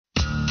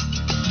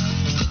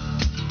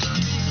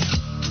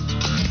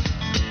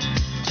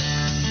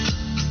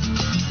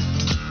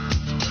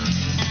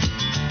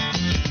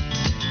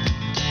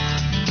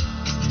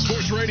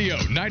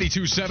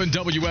92.7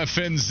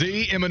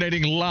 WFNZ,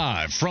 emanating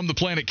live from the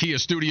Planet Kia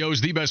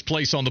studios, the best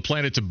place on the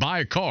planet to buy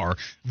a car.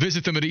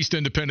 Visit them at East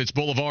Independence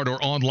Boulevard or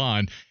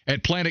online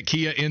at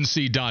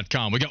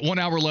planetkianc.com. We got 1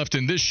 hour left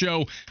in this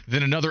show,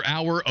 then another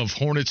hour of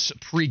Hornets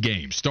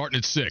pregame starting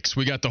at 6.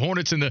 We got the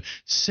Hornets and the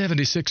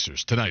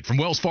 76ers tonight from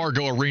Wells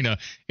Fargo Arena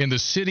in the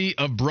city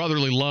of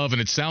brotherly love, and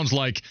it sounds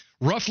like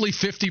roughly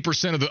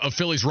 50% of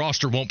Philly's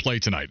roster won't play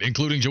tonight,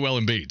 including Joel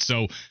Embiid.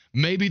 So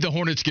maybe the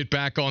Hornets get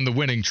back on the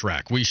winning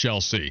track. We shall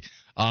see.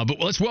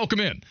 But let's welcome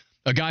in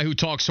a guy who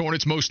talks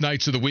Hornets most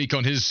nights of the week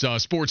on his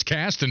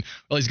sportscast, and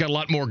well, he's got a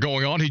lot more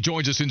going on. He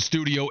joins us in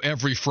studio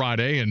every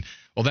Friday, and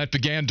well, that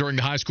began during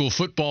the high school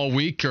football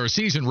week, or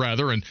season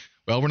rather, and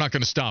well, we're not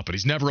going to stop it.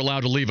 He's never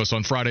allowed to leave us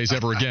on Fridays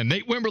ever again.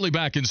 Nate Wimberly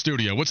back in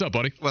studio. What's up,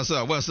 buddy? What's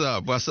up?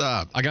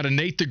 I got a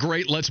Nate the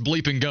Great, let's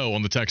bleep and go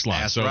on the text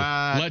line. That's so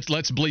right.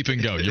 Let's bleep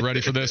and go. You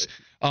ready for this?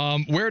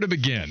 Where to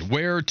begin?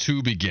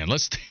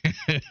 Let's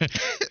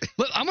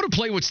I'm going to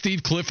play what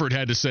Steve Clifford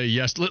had to say.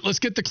 Yes, let's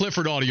get the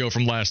Clifford audio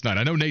from last night.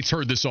 I know Nate's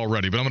heard this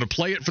already, but I'm going to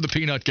play it for the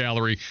Peanut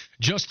Gallery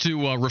just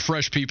to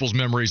refresh people's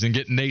memories and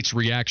get Nate's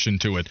reaction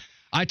to it.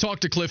 I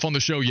talked to Cliff on the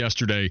show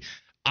yesterday.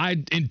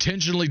 I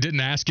intentionally didn't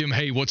ask him,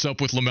 hey, what's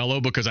up with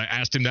LaMelo, because I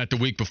asked him that the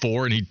week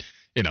before, and he,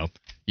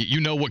 you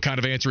know what kind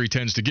of answer he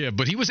tends to give.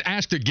 But he was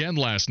asked again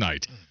last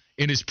night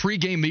in his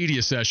pregame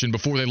media session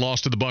before they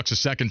lost to the Bucks a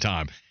second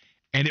time,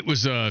 and it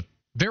was a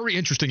very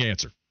interesting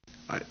answer.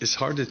 It's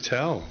hard to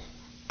tell.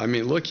 I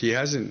mean, look, he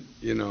hasn't,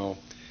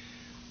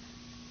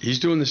 he's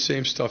doing the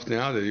same stuff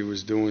now that he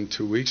was doing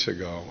 2 weeks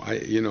ago. I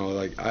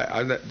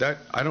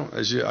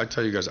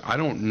tell you guys, I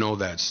don't know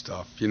that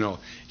stuff.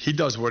 He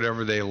does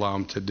whatever they allow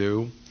him to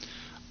do.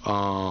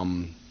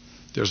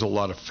 There's a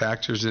lot of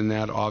factors in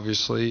that,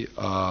 obviously.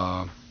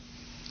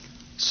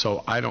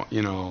 So I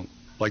don't,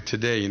 like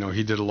today,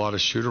 he did a lot of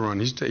shoot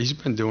around. He's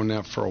been doing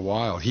that for a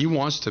while. He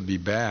wants to be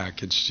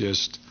back. It's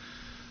just,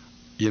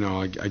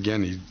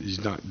 again, he's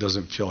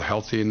doesn't feel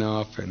healthy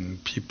enough,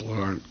 and people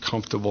aren't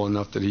comfortable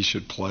enough that he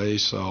should play.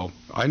 So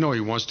I know he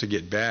wants to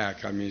get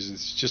back. I mean,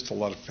 it's just a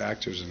lot of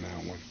factors in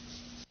that one.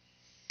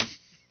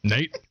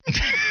 Nate?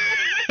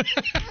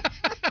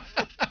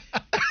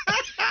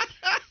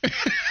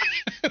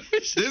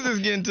 This is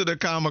getting to the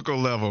comical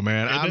level,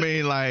 man. I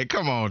mean, like,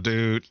 come on,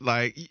 dude.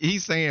 Like,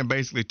 he's saying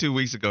basically 2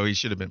 weeks ago he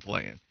should have been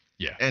playing.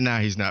 Yeah. And now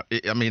he's not.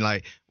 I mean,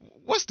 like,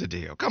 what's the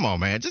deal? Come on,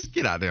 man. Just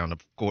get out there on the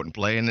court and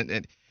play. And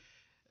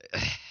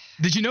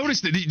Did you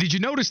notice that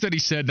he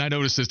said, and I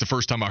noticed this the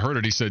first time I heard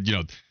it, he said,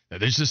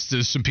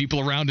 there's some people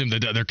around him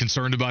that they're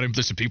concerned about him.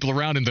 There's some people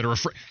around him that are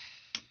afraid.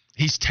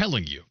 He's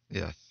telling you.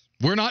 Yes.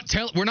 We're not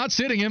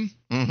sitting him.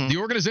 Mm-hmm. The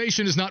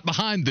organization is not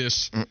behind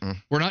this. Mm-mm.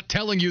 We're not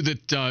telling you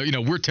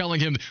that, we're telling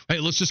him, hey,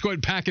 let's just go ahead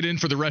and pack it in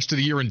for the rest of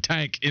the year and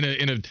tank in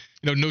a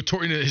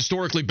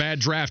historically bad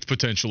draft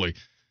potentially.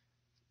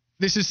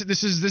 This is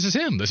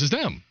him. This is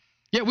them.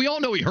 Yeah, we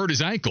all know he hurt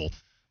his ankle.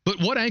 But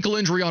what ankle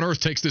injury on earth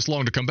takes this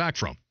long to come back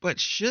from?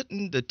 But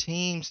shouldn't the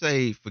team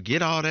say,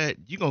 forget all that,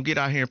 you're going to get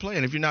out here and play,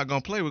 and if you're not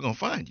going to play, we're going to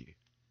find you?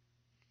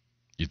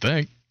 You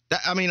think?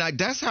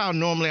 That's how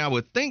normally I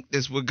would think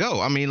this would go.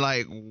 I mean,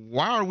 like,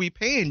 why are we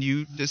paying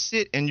you to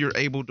sit and you're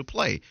able to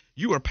play?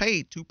 You are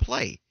paid to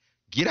play.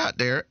 Get out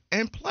there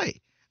and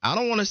play. I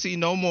don't want to see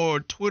no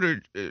more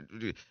Twitter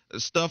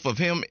stuff of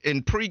him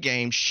in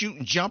pregame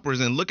shooting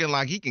jumpers and looking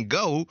like he can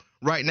go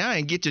right now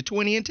and get you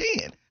 20 and 10.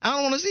 I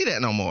don't want to see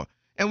that no more.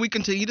 And we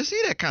continue to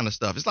see that kind of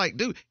stuff. It's like,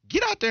 dude,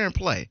 get out there and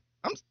play.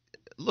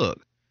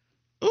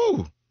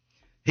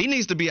 He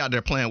needs to be out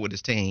there playing with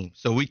his team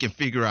so we can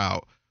figure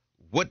out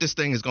what this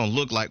thing is going to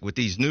look like with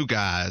these new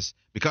guys,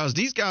 because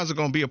these guys are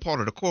going to be a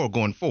part of the core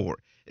going forward.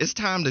 It's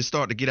time to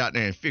start to get out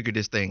there and figure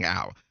this thing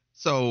out.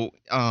 So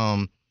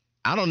I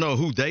don't know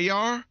who they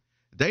are.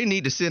 They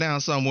need to sit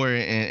down somewhere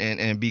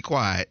and be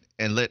quiet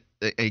and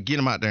get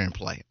them out there and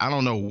play. I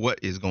don't know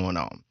what is going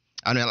on.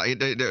 I mean, like,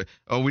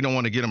 we don't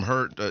want to get them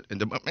hurt.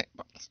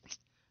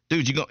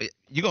 Dude, you're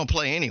going to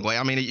play anyway.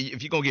 I mean,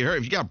 if you're going to get hurt,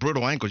 if you got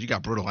brittle ankles, you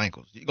got brittle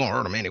ankles. You're going to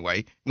hurt them anyway.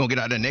 You're going to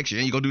get out there next year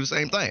and you're going to do the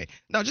same thing.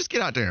 No, just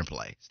get out there and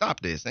play. Stop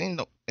this.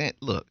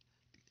 Look,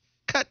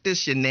 cut this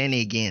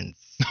shenanigans.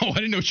 Oh, I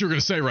didn't know what you were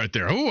going to say right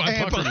there. Oh,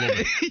 I puckered a little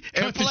bit.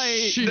 And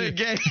play the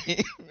game.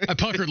 I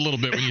puckered a little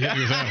bit when you hit me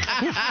with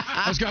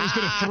that. I was going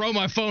to throw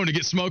my phone to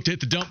get smoked to hit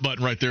the dump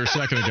button right there a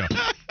second ago.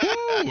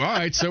 Woo, all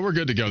right, so we're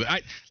good to go.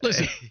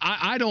 Listen,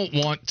 I don't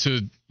want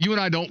to – you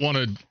and I don't want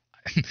to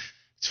 –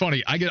 it's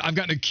funny. I've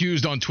gotten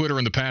accused on Twitter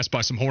in the past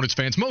by some Hornets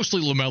fans,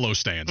 mostly LaMelo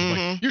stands.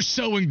 Mm-hmm. Like, you're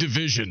sowing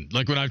division.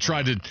 Like when I've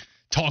tried to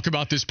talk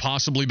about this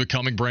possibly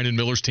becoming Brandon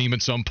Miller's team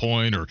at some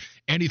point or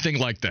anything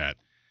like that.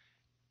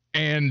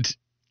 And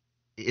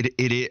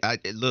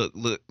look,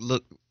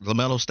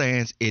 LaMelo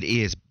stands. It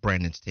is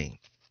Brandon's team.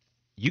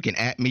 You can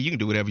at me. You can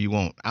do whatever you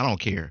want. I don't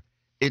care.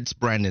 It's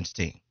Brandon's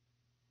team.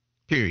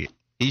 Period.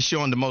 He's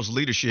showing the most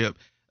leadership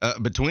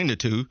between the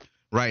two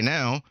right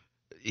now.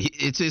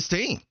 It's his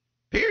team.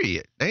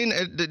 Period.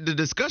 The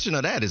discussion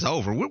of that is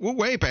over. We're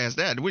way past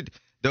that.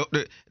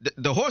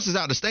 The horse is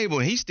out the stable,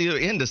 and he's still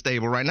in the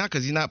stable right now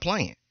because he's not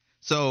playing.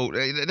 So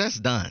that's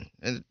done.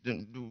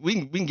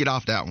 We can get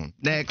off that one.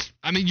 Next.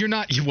 I mean, you're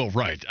not – well,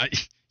 right.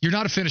 You're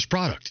not a finished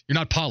product. You're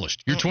not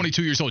polished. You're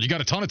 22 years old. You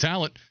got a ton of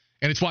talent,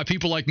 and it's why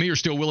people like me are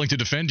still willing to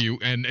defend you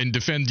and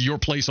defend your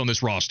place on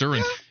this roster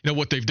and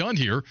what they've done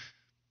here.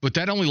 But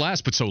that only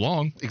lasts but so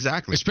long.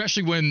 Exactly.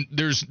 Especially when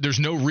there's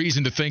no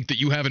reason to think that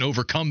you haven't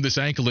overcome this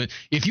ankle.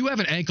 If you have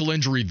an ankle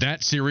injury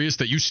that serious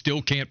that you still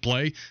can't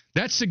play,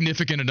 that's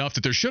significant enough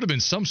that there should have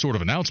been some sort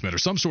of announcement or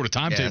some sort of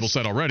timetable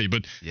set already.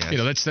 But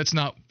that's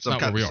not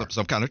where we are.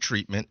 Some kind of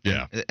treatment.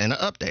 Yeah. And an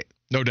update.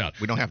 No doubt.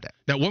 We don't have that.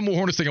 Now, one more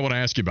Hornets thing I want to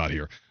ask you about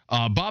here.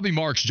 Bobby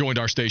Marks joined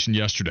our station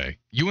yesterday.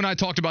 You and I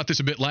talked about this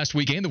a bit last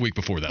week and the week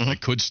before that.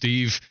 Like, could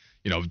Steve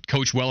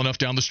coach well enough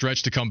down the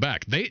stretch to come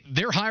back?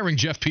 They're hiring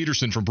Jeff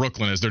Peterson from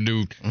Brooklyn as their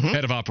new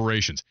head of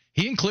operations.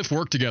 He and Cliff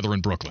work together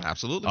in Brooklyn.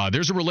 Absolutely.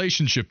 There's a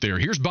relationship there.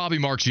 Here's Bobby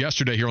Marks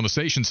yesterday here on the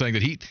station saying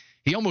that he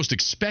almost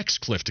expects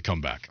Cliff to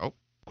come back. Oh.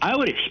 I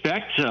would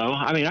expect so.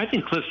 I mean, I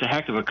think Cliff's a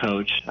heck of a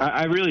coach.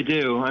 I really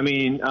do. I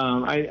mean,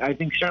 I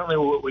think certainly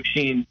what we've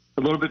seen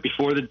a little bit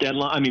before the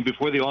deadline, I mean,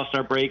 before the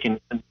All-Star break and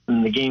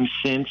the games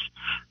since,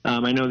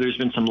 I know there's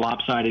been some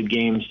lopsided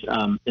games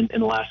in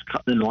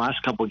the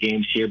last couple of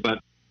games here, but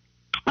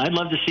I'd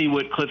love to see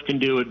what Cliff can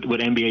do with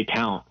NBA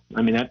talent.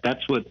 I mean,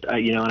 that's what,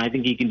 and I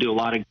think he can do a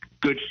lot of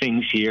good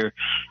things here.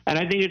 And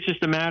I think it's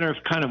just a matter of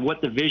kind of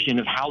what the vision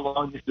of how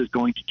long this is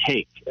going to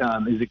take.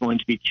 Is it going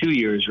to be 2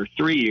 years or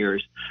 3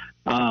 years?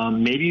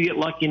 Maybe you get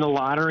lucky in the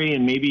lottery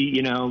and maybe,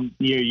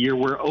 you're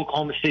where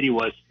Oklahoma City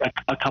was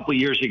a couple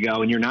years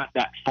ago and you're not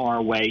that far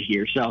away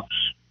here. So,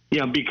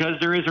 because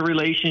there is a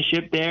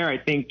relationship there, I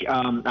think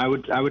I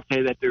would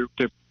say that they're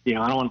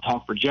I don't want to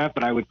talk for Jeff,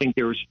 but I would think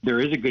there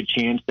is a good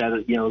chance that,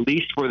 at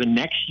least for the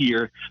next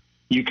year,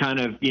 you kind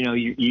of,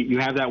 you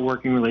have that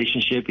working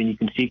relationship and you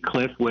can see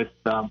Cliff with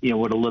a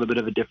little bit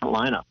of a different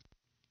lineup.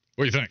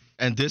 What do you think?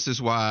 And this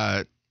is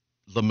why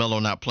LaMelo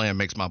not playing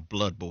makes my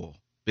blood boil,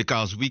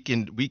 because we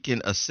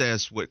can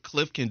assess what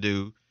Cliff can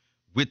do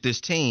with this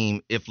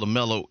team if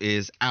LaMelo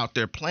is out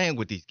there playing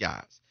with these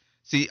guys.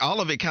 See, all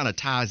of it kind of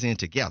ties in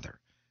together.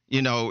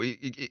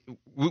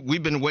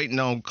 We've been waiting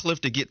on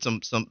Cliff to get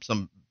some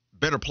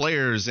better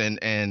players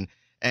and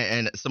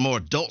some more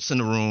adults in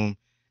the room,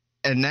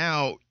 and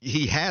now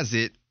he has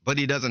it, but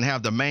he doesn't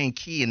have the main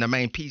key and the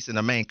main piece and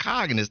the main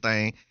cog in this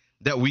thing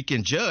that we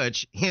can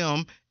judge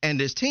him and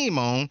this team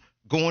on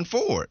going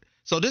forward.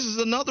 So this is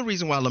another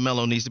reason why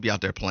LaMelo needs to be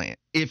out there playing,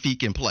 if he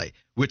can play,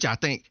 which I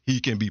think he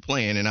can be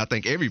playing, and I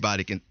think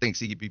everybody thinks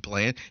he can be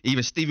playing.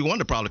 Even Stevie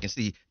Wonder probably can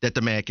see that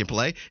the man can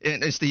play,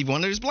 and Stevie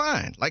Wonder is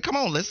blind. Like, come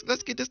on, let's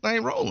get this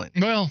thing rolling.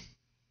 Well,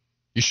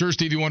 you sure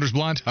Stevie Wonder's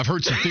blind? I've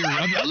heard some theories.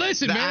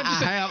 Listen, man.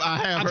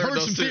 I've heard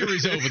some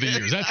theories over the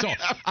years. That's all.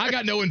 I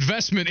got no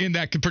investment in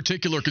that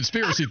particular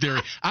conspiracy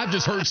theory. I've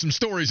just heard some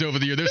stories over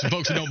the years. There's some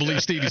folks who don't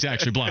believe Stevie's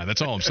actually blind.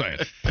 That's all I'm saying.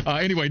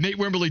 Anyway, Nate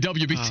Wimberly,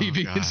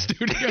 WBTV in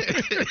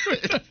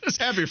studio.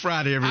 Happy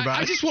Friday, everybody.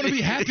 I just want to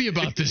be happy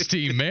about this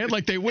team, man.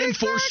 Like, they win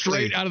 4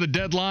 straight out of the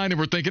deadline, and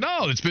we're thinking,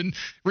 it's been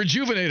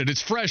rejuvenated.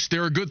 It's fresh.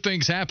 There are good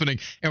things happening.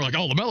 And we're like,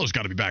 LaMelo's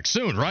got to be back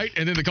soon, right?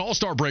 And then the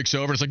All-Star breaks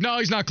over, and it's like, no,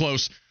 he's not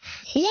close.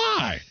 Why?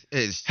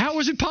 How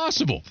is it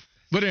possible?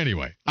 But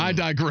anyway, I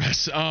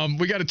digress.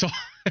 We got to talk.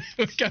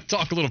 We got to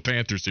talk a little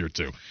Panthers here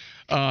too.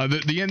 Oh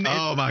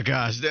my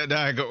gosh!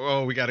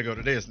 We got to go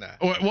to this now.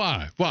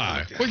 Why?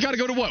 Okay. We got to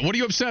go to what? What are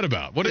you upset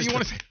about? What do you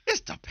want to?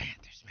 It's the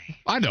Panthers, man.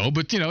 I know,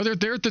 but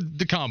they're at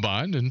the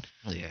combine, and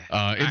All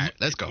right,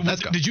 let's go.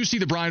 Did you see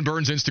the Brian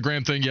Burns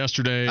Instagram thing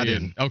yesterday? I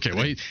didn't. Okay,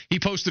 well he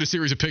posted a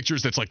series of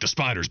pictures that's like the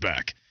spider's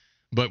back,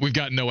 but we've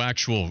got no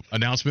actual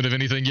announcement of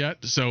anything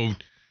yet. So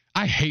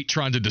I hate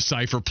trying to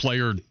decipher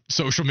player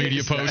social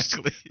media posts,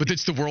 but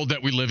it's the world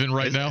that we live in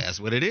right now.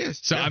 That's what it is.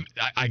 So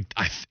I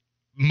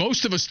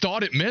most of us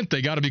thought it meant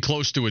they got to be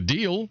close to a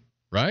deal,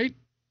 right?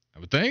 I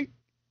would think.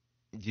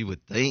 You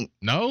would think.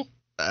 No?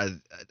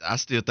 I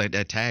still think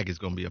that tag is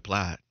going to be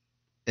applied.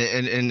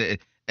 And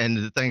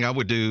the thing I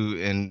would do,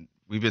 and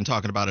we've been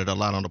talking about it a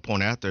lot on the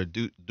point after,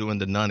 doing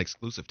the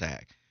non-exclusive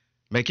tag.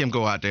 Make him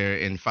go out there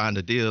and find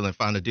a deal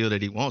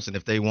that he wants. And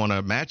if they want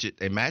to match it,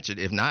 they match it.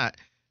 If not,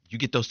 you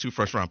get those 2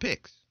 first-round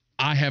picks.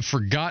 I have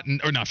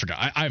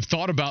I've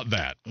thought about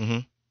that. Mm-hmm.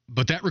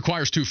 But that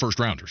requires 2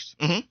 first-rounders.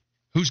 Mm-hmm.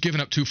 Who's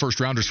giving up 2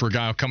 first-rounders for a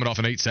guy coming off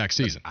an 8-sack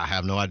season? I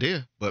have no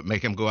idea, but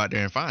make him go out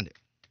there and find it.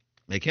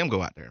 Make him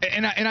go out there.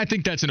 And I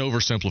think that's an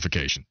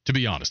oversimplification, to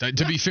be honest.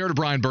 To be fair to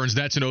Brian Burns,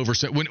 that's an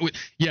oversimplification.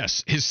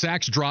 Yes, his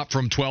sacks dropped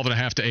from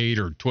 12.5 to 8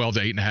 or 12 to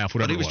 8.5, whatever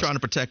but he was trying to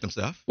protect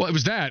himself. Well, it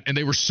was that, and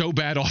they were so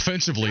bad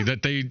offensively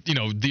that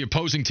the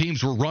opposing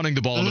teams were running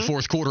the ball in the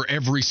fourth quarter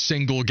every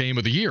single game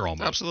of the year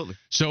almost. Absolutely.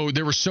 So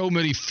there were so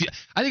many.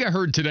 I think I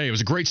heard today, it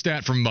was a great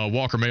stat from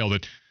Walker Mail,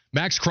 that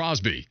Max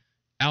Crosby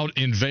out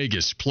in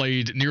Vegas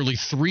played nearly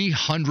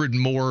 300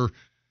 more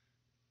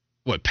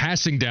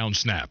passing down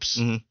snaps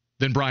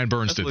than Brian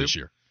Burns did this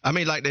year. I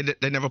mean, like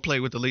they never played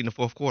with the lead in the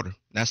fourth quarter.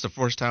 That's the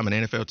first time an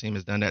NFL team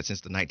has done that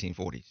since the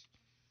 1940s.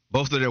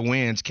 Both of their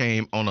wins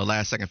came on the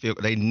last-second field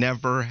goal. They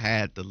never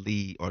had the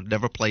lead or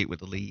never played with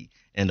the lead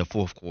in the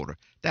fourth quarter.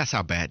 That's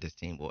how bad this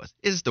team was.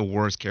 It's the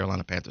worst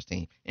Carolina Panthers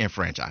team in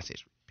franchise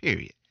history,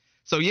 period.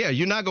 So, yeah,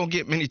 you're not going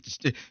to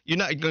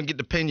get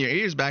to pin your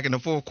ears back in the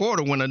fourth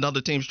quarter when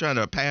another team's trying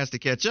to pass to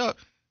catch up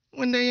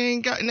when they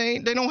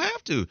don't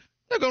have to.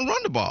 They're going to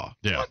run the ball.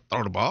 Yeah.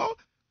 Throw the ball.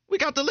 We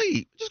got the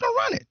lead. We're just going to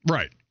run it.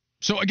 Right.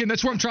 So, again,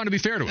 that's where I'm trying to be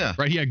fair to him,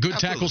 right? He had good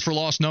tackles for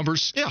loss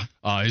numbers. Yeah.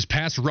 His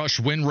pass rush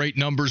win rate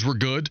numbers were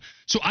good.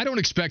 So I don't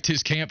expect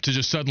his camp to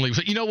just suddenly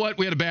say, you know what,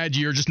 we had a bad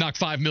year, just knock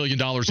 $5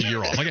 million a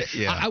year off. Like,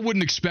 I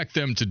wouldn't expect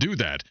them to do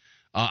that.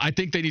 I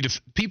think they need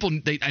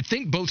to – I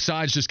think both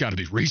sides just got to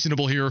be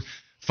reasonable here.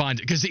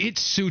 Because it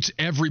suits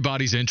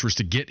everybody's interest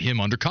to get him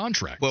under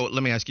contract. Well,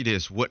 let me ask you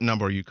this. What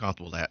number are you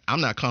comfortable at?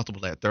 I'm not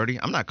comfortable at 30.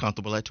 I'm not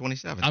comfortable at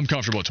 27. I'm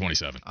comfortable at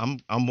 27. I'm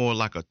more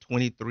like a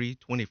 23,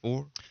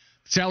 24.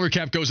 Salary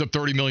cap goes up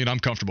 $30 million. I'm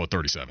comfortable at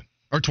 37.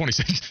 Or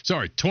 26.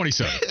 Sorry,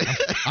 27.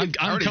 I'm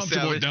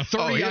comfortable with now.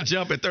 30. He'll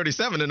jump at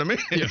 37 in a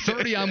minute. Yeah,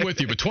 30. I'm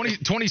with you, but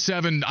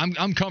 27.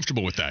 I'm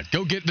comfortable with that.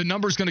 Go get the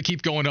number's going to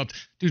keep going up,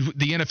 dude.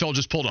 The NFL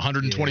just pulled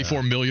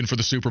 $124 million for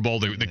the Super Bowl.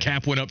 The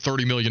cap went up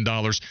 $30 million.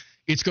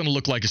 It's going to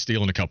look like a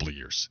steal in a couple of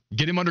years.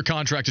 Get him under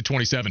contract at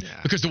 27. Yeah.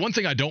 Because the one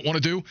thing I don't want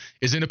to do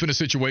is end up in a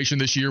situation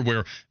this year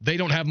where they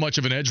don't have much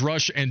of an edge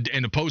rush and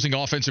opposing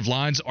offensive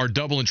lines are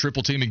double and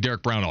triple teaming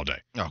Derek Brown all day.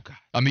 Oh, God.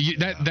 I mean,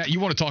 that you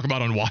want to talk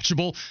about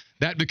unwatchable,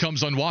 that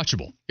becomes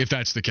unwatchable if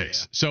that's the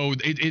case. Yeah. So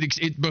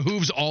it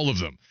behooves all of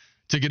them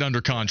to get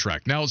under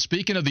contract. Now,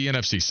 speaking of the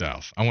NFC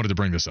South, I wanted to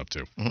bring this up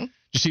too. Mm-hmm.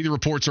 You see the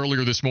reports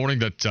earlier this morning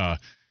that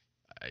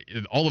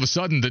all of a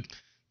sudden that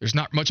there's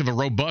not much of a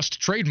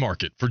robust trade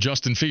market for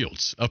Justin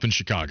Fields up in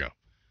Chicago,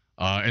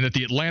 and that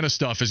the Atlanta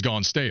stuff has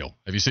gone stale.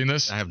 Have you seen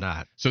this? I have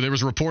not. So there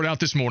was a report out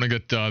this morning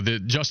that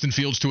that Justin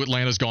Fields to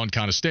Atlanta has gone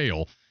kind of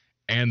stale,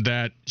 and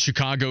that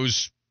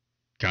Chicago's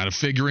kind of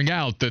figuring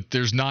out that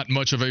there's not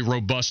much of a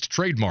robust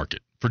trade market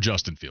for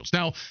Justin Fields.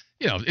 Now,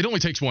 it only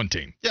takes one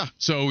team. Yeah.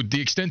 So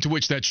the extent to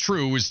which that's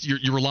true is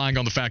you're relying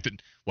on the fact that,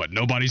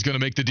 nobody's going to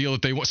make the deal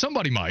that they want.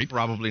 Somebody might.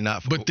 Probably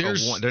not. But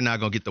they're not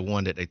going to get the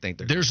one that they think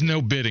they're There's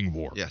no bidding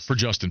war for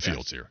Justin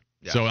Fields here.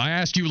 Yeah. So I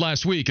asked you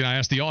last week, and I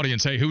asked the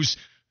audience, hey,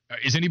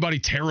 is anybody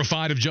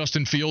terrified of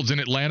Justin Fields in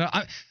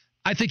Atlanta?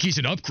 I think he's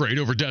an upgrade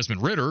over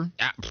Desmond Ritter,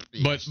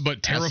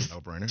 but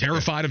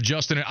terrified of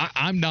Justin.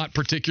 I'm not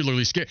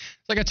particularly scared.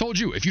 Like I told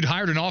you, if you'd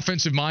hired an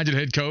offensive-minded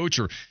head coach,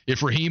 or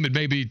if Raheem had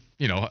maybe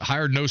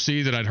hired an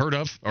OC that I'd heard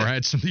of or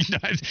had some,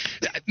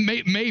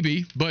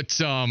 maybe. But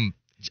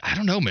I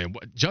don't know, man.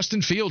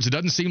 Justin Fields, it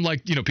doesn't seem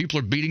like people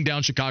are beating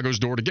down Chicago's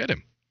door to get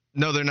him.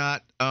 No, they're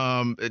not.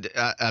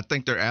 I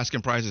think their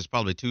asking price is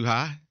probably too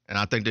high. And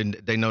I think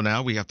they know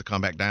now we have to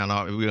come back down.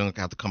 We're going to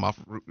have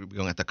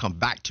to come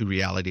back to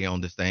reality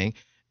on this thing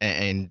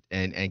and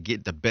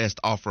get the best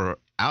offer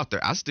out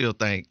there. I still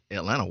think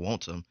Atlanta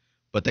wants him,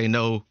 but they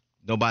know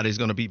nobody's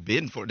going to be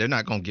bidding for it. They're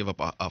not going to give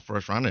up a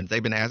first round. And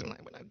they've been asking,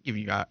 we're not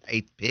giving you our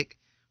 8th pick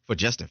for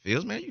Justin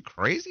Fields, man. Are you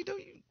crazy, dude?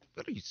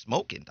 What are you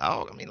smoking,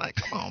 dog? I mean,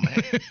 come on,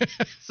 man.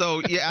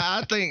 So, yeah,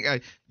 I think,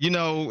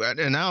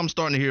 and now I'm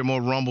starting to hear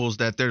more rumbles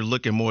that they're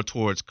looking more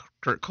towards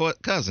Kirk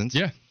Cousins.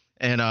 Yeah.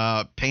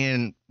 And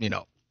paying,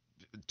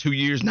 2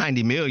 years,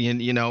 $90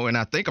 million, and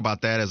I think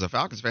about that as a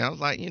Falcons fan. I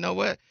was like, you know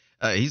what?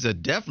 He's a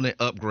definite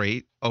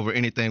upgrade over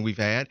anything we've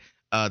had.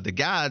 The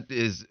guy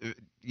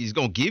he's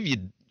going to give you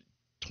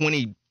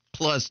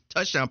 20-plus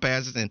touchdown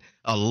passes and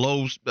a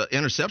low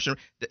interception.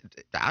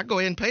 I'll go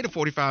ahead and pay the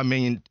 $45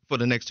 million for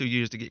the next 2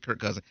 years to get Kirk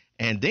Cousins.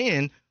 And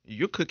then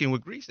you're cooking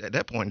with grease at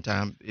that point in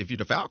time if you're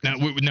the Falcons.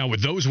 Now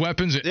with those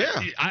weapons,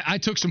 yeah. I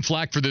took some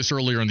flack for this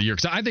earlier in the year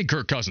because I think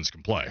Kirk Cousins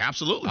can play.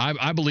 Absolutely.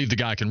 I believe the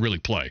guy can really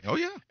play. Oh,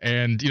 yeah.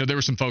 And, there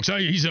were some folks,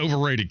 he's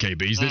overrated,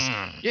 KB. He's this.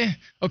 Yeah.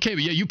 Okay,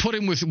 but you put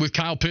him with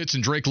Kyle Pitts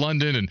and Drake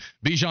London and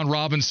Bijan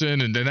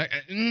Robinson, and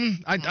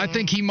I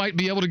think he might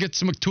be able to get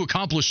to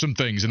accomplish some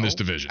things in this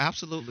division.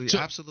 Absolutely.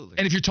 Absolutely.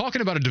 And if you're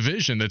talking about a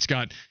division that's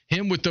got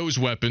him with those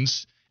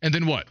weapons, and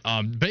then what?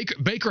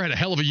 Baker had a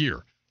hell of a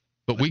year.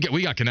 But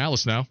we got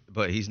Canales now.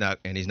 But he's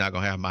not going to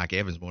have Mike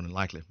Evans more than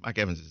likely. Mike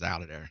Evans is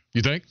out of there.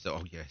 You think?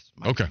 So, yes.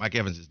 Okay. Mike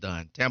Evans is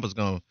done. Tampa's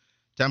going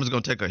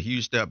to take a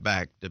huge step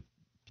back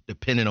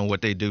depending on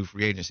what they do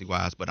free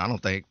agency-wise, but I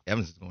don't think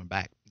Evans is going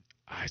back.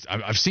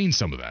 I've seen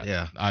some of that.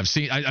 Yeah. I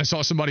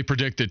saw somebody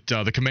predict that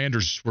the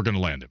Commanders were going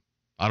to land him.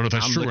 I don't know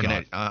if that's true or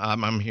not.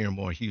 I'm hearing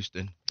more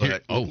Houston.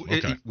 But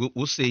okay.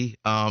 We'll see.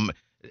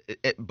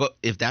 But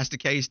if that's the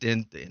case,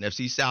 then the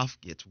NFC South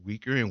gets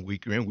weaker and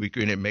weaker and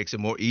weaker, and it makes it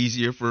more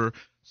easier for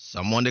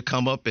someone to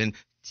come up and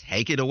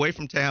take it away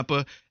from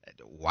Tampa.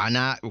 Why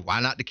not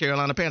the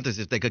Carolina Panthers?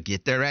 If they could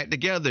get their act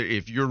together,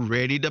 if you're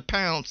ready to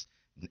pounce,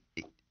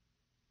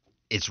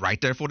 it's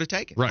right there for the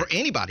taking. Right. For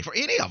anybody, for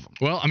any of them.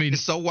 Well, I mean,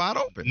 it's so wide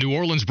open. New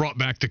Orleans brought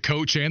back the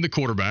coach and the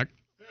quarterback,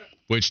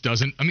 which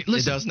doesn't. I mean,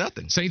 listen, it does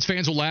nothing. Saints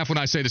fans will laugh when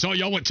I say this. Oh,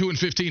 y'all went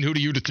 2-15.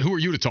 Who are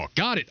you to talk?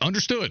 Got it.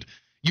 Understood.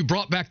 You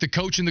brought back the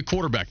coach and the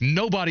quarterback.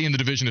 Nobody in the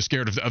division is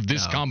scared of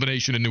this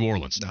combination in New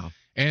Orleans. No.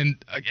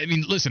 And, I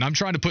mean, listen, I'm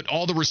trying to put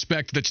all the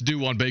respect that's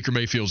due on Baker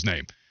Mayfield's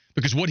name.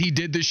 because what he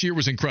did this year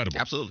was incredible.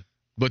 Absolutely.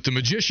 But the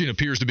magician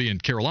appears to be in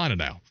Carolina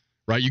now,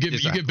 right? You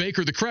give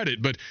Baker the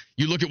credit, but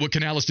you look at what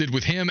Canales did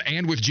with him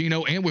and with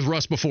Geno and with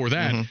Russ before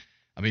that. Mm-hmm.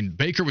 I mean,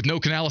 Baker with no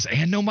Canales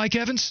and no Mike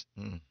Evans.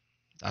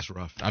 That's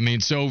rough. I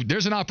mean, so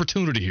there's an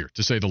opportunity here,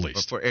 to say the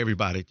least. But for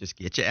everybody, just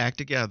get your act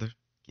together.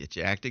 Get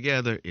your act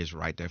together is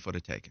right there for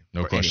the taking.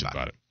 No question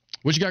about it.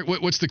 What you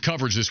got? What's the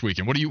coverage this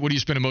weekend? What are you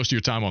spending most of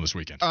your time on this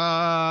weekend?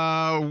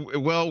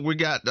 Well, we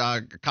got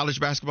college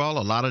basketball.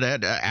 A lot of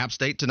that. App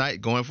State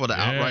tonight going for the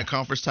outright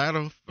conference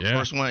title. The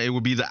first one, it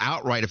would be the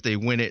outright if they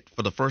win it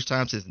for the first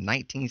time since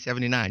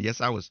 1979.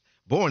 Yes, I was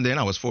born then.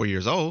 I was 4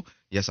 years old.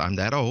 Yes, I'm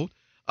that old.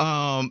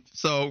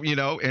 So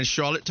and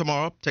Charlotte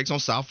tomorrow takes on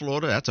South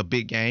Florida. That's a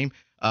big game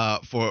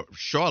for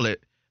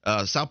Charlotte.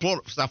 South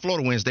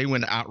Florida wins. They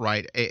win the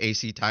outright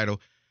AAC title.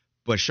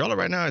 But Charlotte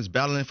right now is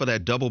battling for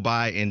that double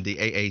bye in the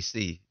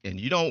AAC. And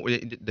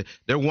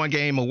they're one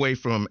game away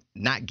from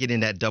not getting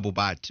that double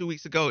bye. 2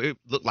 weeks ago, it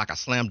looked like a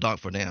slam dunk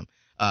for them.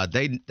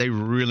 They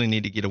really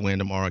need to get a win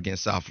tomorrow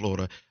against South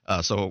Florida.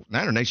 So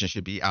Niner Nation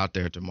should be out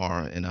there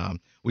tomorrow.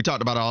 And we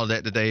talked about all of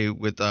that today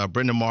with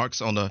Brendan Marks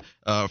from The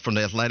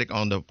Athletic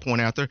on the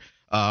point after.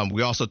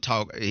 We also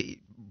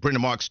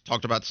Brendan Marks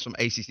talked about some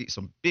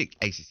big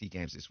ACC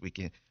games this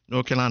weekend.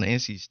 North Carolina,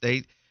 NC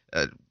State,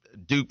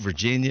 Duke,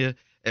 Virginia.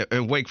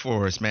 And Wake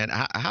Forest, man,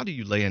 how do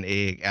you lay an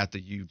egg after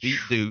you beat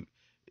Duke,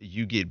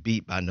 you get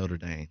beat by Notre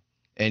Dame,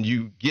 and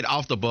you get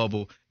off the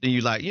bubble, then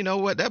you're like, you know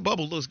what, that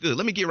bubble looks good.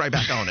 Let me get right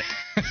back on it.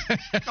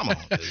 Come on,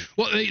 dude.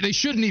 Well, they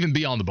shouldn't even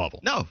be on the bubble.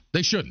 No.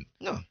 They shouldn't.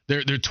 No.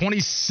 They're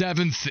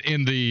 27th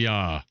in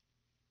the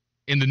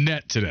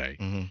net today.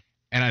 Mm-hmm.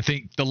 And I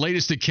think the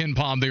latest at Ken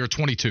Palm, they are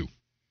 22.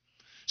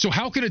 So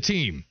how can a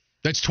team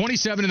that's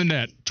 27 in the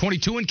net,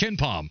 22 in Ken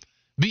Palm,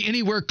 be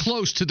anywhere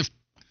close to the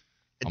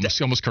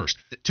almost cursed,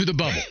 to the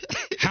bubble?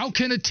 How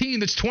can a team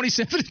that's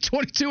 27 and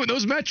 22 in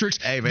those metrics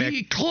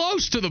be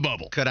close to the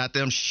bubble? Cut out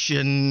them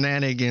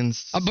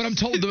shenanigans. But I'm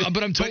told the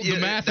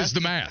math is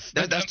the math.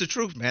 That's the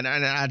truth, man.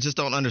 And I just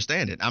don't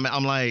understand it.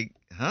 I'm like,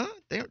 huh?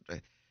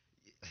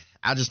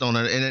 I just don't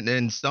understand.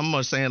 And some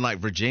are saying like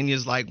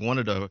Virginia's like one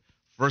of the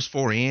first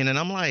four in, and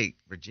I'm like,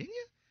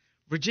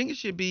 Virginia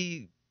should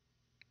be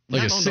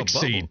like not a on 6 the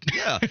bubble. seed.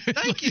 Yeah,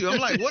 thank you. I'm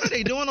like, what are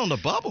they doing on the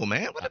bubble,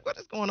 man? What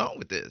is going on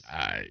with this?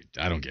 I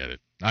don't get it.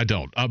 I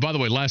don't. By the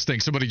way, last thing,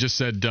 somebody just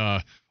said,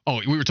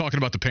 we were talking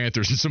about the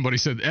Panthers, and somebody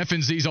said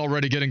FNZ's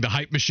already getting the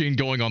hype machine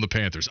going on the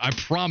Panthers. I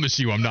promise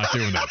you I'm not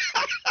doing that.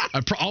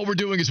 All we're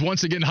doing is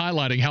once again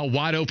highlighting how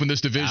wide open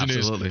this division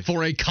is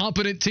for a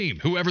competent team,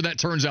 whoever that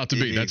turns out to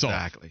be. That's all.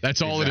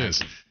 That's all it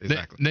is.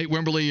 Exactly. Nate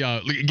Wimberly,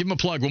 give him a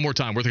plug one more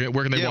time. Where can they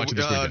watch it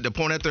this weekend? The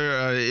Point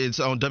After, it's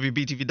on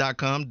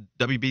WBTV.com,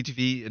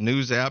 WBTV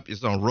News app.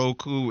 It's on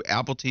Roku,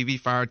 Apple TV,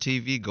 Fire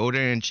TV. Go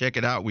there and check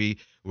it out.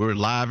 We're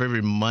live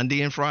every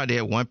Monday and Friday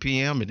at 1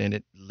 p.m., and then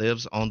it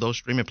lives on those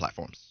streaming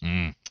platforms.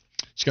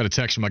 Just got a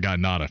text from my guy,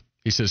 Nada.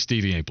 He says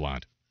Stevie ain't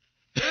blind.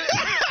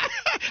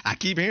 I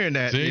keep hearing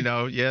that. See? There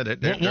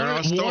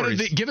are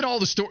stories. Given all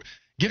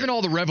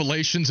the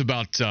revelations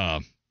about,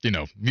 about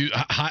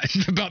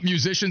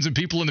musicians and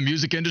people in the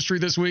music industry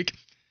this week,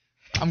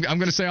 I'm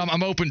going to say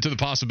I'm open to the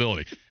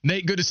possibility.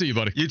 Nate, good to see you,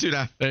 buddy. You too,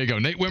 now. There you go.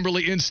 Nate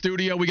Wimberly in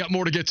studio. We got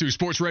more to get to.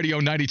 Sports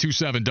Radio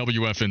 92.7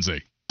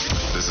 WFNZ.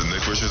 This is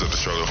Nick Richards of the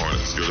Charlotte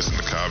Hornets. You're listening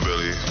to Kyle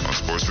Bailey on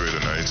Sports Radio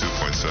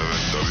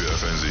 92.7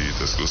 WFNZ,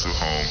 the exclusive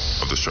home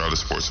of the Charlotte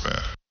sports fan.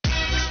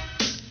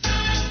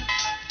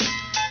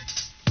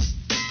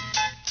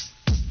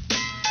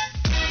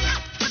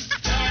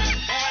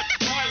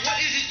 What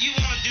is it you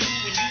want to do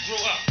when you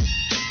grow up?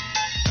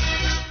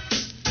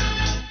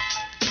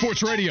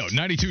 Sports Radio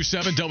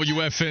 92.7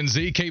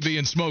 WFNZ. KB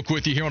and Smoke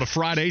with you here on a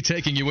Friday,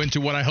 taking you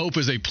into what I hope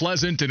is a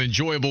pleasant and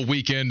enjoyable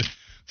weekend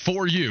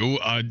for you.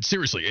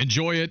 Seriously,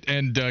 enjoy it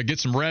and get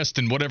some rest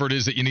and whatever it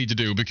is that you need to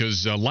do,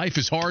 because life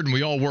is hard and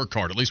we all work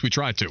hard. At least we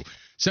try to.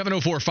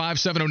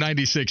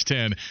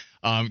 704-570-9610.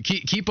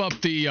 Keep up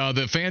the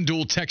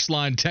FanDuel text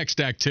line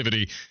text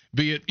activity,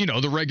 be it,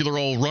 the regular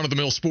old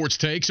run-of-the-mill sports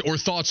takes or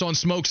thoughts on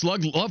Smoke's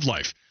love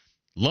life.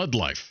 Lud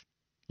life.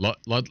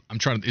 Lud, I'm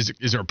trying to,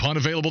 is there a pun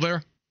available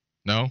there?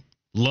 No?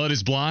 Lud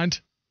is blind?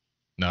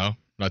 No?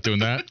 Not doing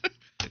that?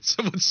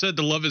 Someone said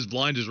the Love is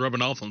Blind is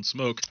rubbing off on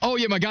Smoke. Oh,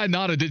 yeah, my guy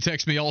Nada did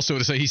text me also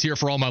to say he's here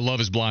for all my Love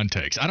is Blind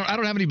takes. I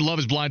don't have any Love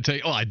is Blind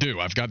takes. Oh, I do.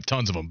 I've got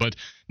tons of them, but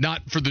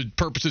not for the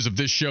purposes of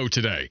this show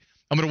today.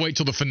 I'm going to wait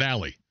till the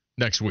finale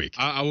next week.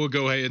 I will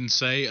go ahead and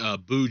say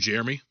boo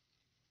Jeremy.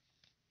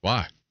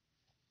 Why?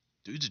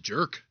 Dude's a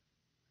jerk.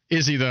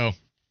 Is he, though?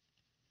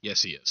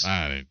 Yes, he is.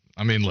 I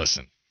mean,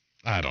 listen,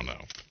 I don't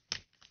know.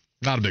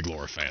 Not a big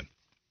Laura fan.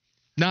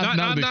 Not a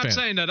big fan. Not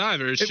saying that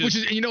either. It's just, which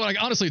is,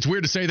 honestly, it's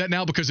weird to say that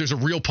now because there's a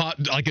real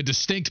a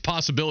distinct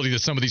possibility that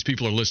some of these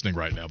people are listening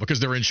right now because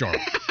they're in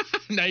Charlotte.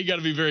 Now you got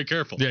to be very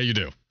careful. Yeah, you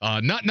do.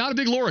 Not a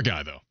big Laura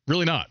guy though,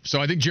 really not.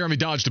 So I think Jeremy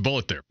dodged a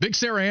bullet there. Big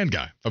Sarah Ann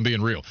guy, if I'm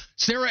being real.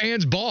 Sarah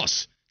Ann's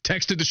boss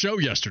texted the show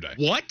yesterday.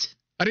 What?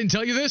 I didn't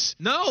tell you this?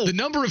 No. The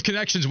number of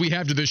connections we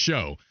have to this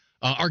show.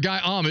 Our guy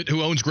Amit,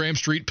 who owns Graham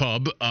Street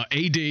Pub,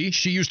 AD,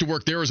 she used to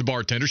work there as a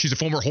bartender. She's a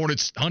former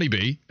Hornets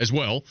honeybee as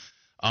well.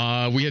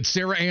 We had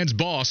Sarah Ann's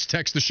boss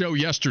text the show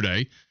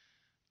yesterday.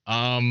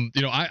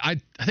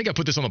 I think I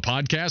put this on the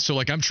podcast. So,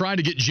 I'm trying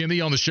to get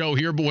Jimmy on the show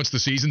here, but once the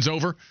season's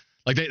over,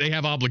 they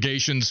have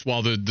obligations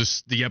while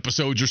the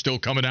episodes are still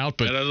coming out.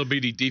 But that'll be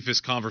the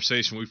deepest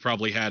conversation we've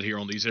probably had here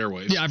on these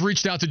airwaves. Yeah, I've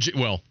reached out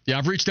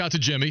to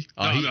Jimmy.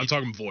 I'm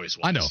talking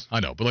voice-wise. I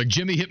know. But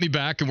Jimmy hit me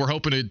back, and we're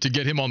hoping to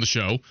get him on the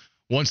show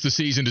once the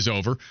season is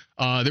over.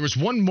 There was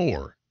one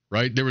more,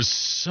 right? There was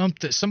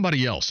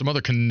somebody else, some other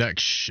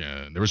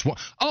connection. There was one.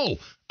 Oh,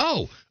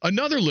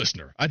 another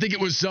listener. I think it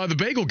was the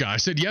bagel guy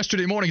said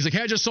yesterday morning, he's like,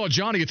 hey, I just saw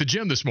Johnny at the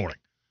gym this morning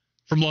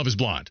from Love is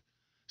Blind.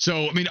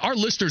 So, our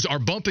listeners are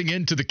bumping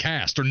into the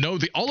cast or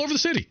all over the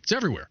city. It's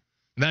everywhere.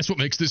 And that's what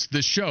makes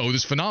this show,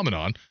 this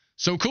phenomenon,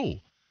 so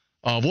cool.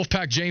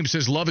 Wolfpack James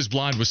says Love is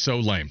Blind was so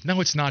lame. No,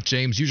 it's not,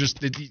 James.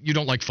 You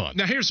don't like fun.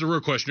 Now, here's the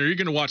real question. Are you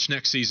going to watch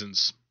next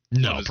season's?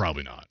 No,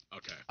 probably not.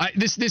 Okay.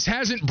 This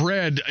hasn't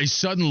bred a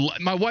sudden –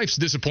 my wife's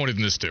disappointed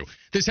in this too.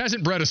 This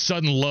hasn't bred a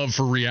sudden love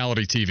for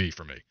reality TV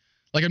for me.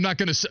 I'm not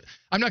going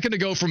to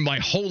go from my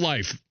whole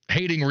life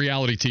hating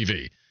reality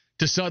TV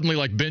to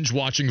suddenly binge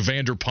watching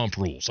Vanderpump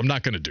Rules. I'm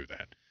not going to do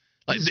that.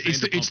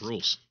 Vanderpump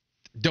Rules.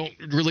 Don't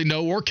really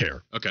know or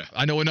care. Okay.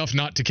 I know enough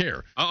not to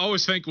care. I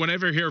always think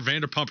whenever I hear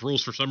Vanderpump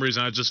Rules, for some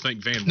reason, I just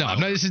think Van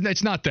Wilder. No,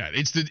 it's not that.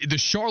 It's the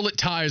Charlotte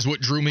tie is what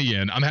drew me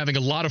in. I'm having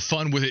a lot of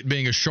fun with it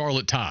being a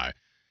Charlotte tie.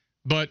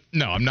 But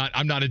no, I'm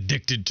not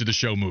addicted to the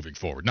show moving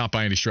forward. Not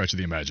by any stretch of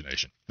the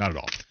imagination. Not at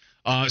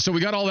all. So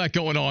we got all that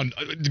going on.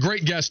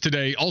 Great guest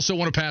today. Also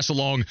want to pass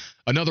along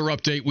another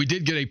update. We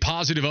did get a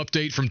positive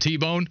update from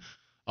T-Bone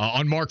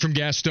on Mark from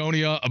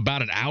Gastonia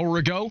about an hour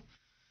ago.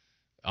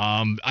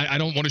 I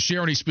don't want to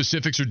share any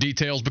specifics or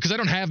details because I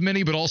don't have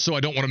many, but also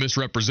I don't want to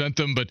misrepresent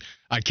them. But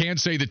I can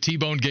say that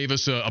T-Bone gave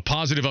us a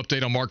positive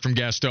update on Mark from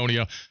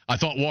Gastonia. I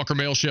thought Walker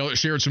Mail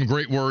shared some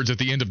great words at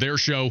the end of their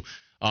show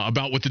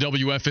about what the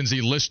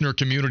WFNZ listener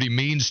community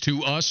means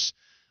to us.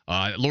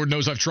 Lord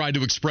knows I've tried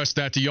to express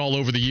that to y'all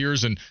over the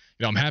years, and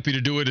I'm happy to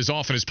do it as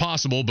often as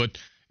possible. But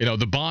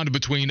the bond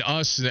between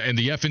us and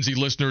the FNZ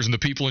listeners and the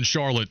people in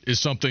Charlotte is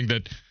something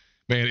that,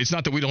 man, it's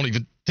not that we don't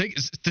even take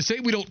 – to say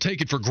we don't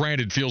take it for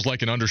granted feels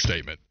like an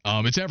understatement.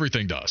 It's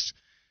everything to us.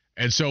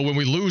 And so when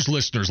we lose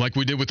listeners like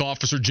we did with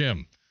Officer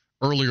Jim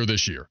earlier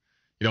this year,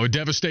 it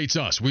devastates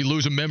us. We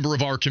lose a member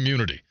of our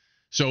community.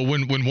 So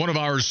when one of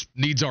ours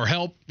needs our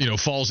help,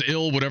 falls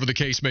ill, whatever the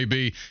case may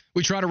be,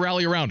 we try to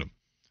rally around him.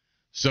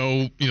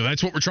 So,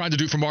 that's what we're trying to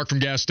do for Mark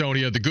from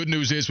Gastonia. The good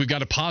news is we've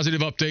got a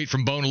positive update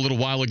from Bone a little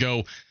while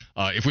ago.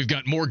 If we've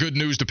got more good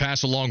news to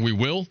pass along, we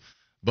will.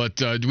 But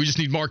we just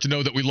need Mark to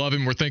know that we love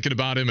him. We're thinking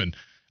about him. And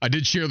I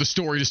did share the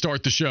story to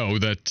start the show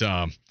that,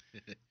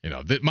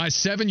 that my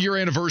 7-year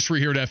anniversary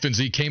here at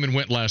FNZ came and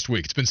went last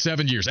week. It's been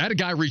 7 years. I had a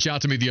guy reach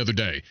out to me the other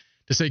day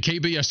to say,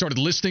 KB, I started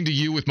listening to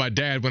you with my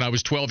dad when I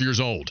was 12 years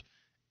old.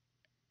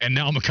 And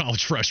now I'm a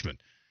college freshman.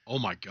 Oh,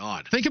 my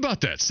God. Think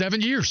about that.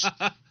 7 years.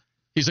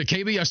 He's like,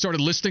 KB, I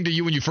started listening to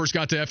you when you first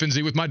got to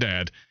FNZ with my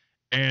dad,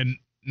 and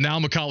now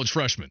I'm a college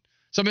freshman.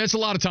 So, that's a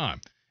lot of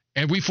time.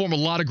 And we form a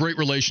lot of great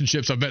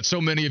relationships. I've met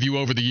so many of you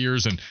over the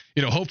years, and,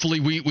 hopefully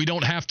we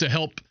don't have to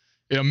help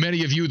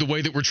many of you the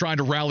way that we're trying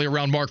to rally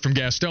around Mark from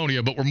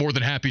Gastonia, but we're more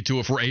than happy to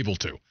if we're able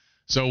to.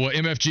 So,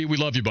 MFG, we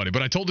love you, buddy.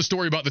 But I told the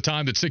story about the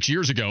time that 6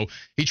 years ago,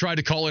 he tried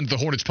to call into the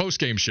Hornets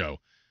postgame show.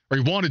 Or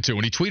he wanted to,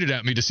 and he tweeted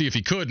at me to see if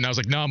he could. And I was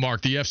like, nah,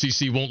 Mark, the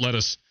FCC won't let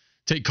us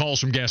take calls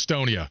from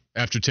Gastonia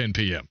after 10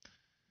 p.m.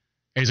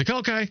 And he's like,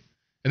 okay.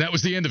 And that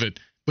was the end of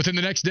it. But then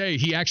the next day,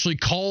 he actually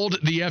called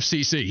the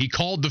FCC. He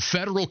called the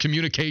Federal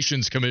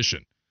Communications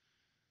Commission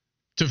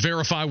to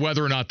verify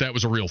whether or not that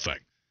was a real thing.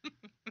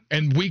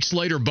 And weeks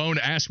later, Bone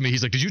asked me,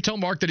 he's like, did you tell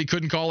Mark that he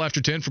couldn't call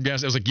after 10 from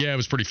Gastonia? I was like, yeah, it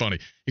was pretty funny.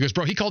 He goes,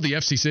 bro, he called the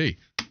FCC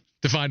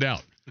to find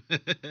out.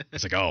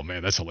 It's like, oh,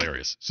 man, that's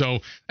hilarious. So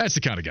that's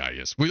the kind of guy he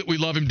is. We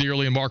love him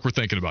dearly, and Mark, we're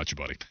thinking about you,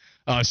 buddy.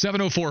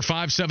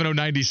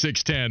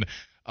 704-570-9610.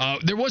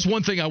 There was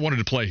one thing I wanted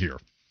to play here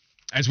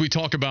as we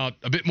talk about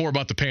a bit more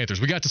about the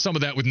Panthers. We got to some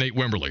of that with Nate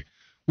Wimberly.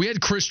 We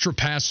had Chris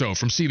Trapasso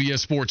from CBS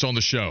Sports on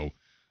the show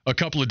a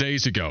couple of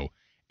days ago,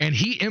 and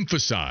he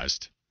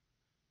emphasized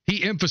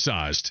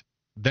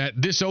that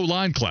this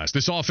O-line class,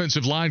 this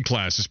offensive line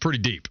class is pretty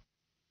deep.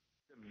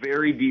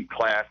 Very deep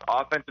class,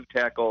 offensive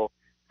tackle,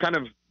 kind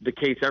of the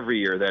case every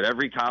year that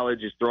every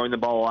college is throwing the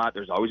ball a lot.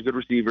 There's always good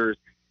receivers,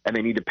 and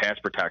they need to pass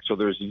protect. So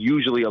there's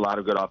usually a lot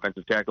of good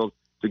offensive tackles.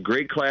 It's a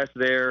great class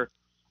there.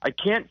 I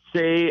can't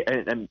say,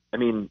 and I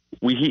mean,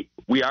 we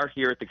are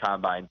here at the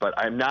Combine, but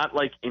I'm not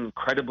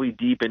incredibly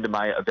deep into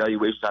my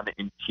evaluations on the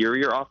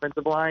interior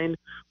offensive line.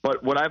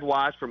 But what I've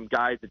watched from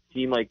guys that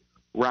seem like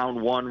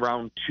round 1,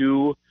 round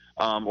 2,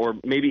 or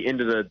maybe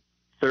into the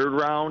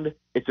 3rd round,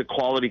 it's a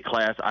quality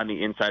class on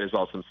the inside as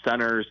well. Some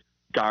centers,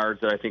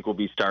 guards that I think will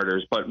be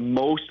starters, but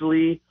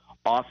mostly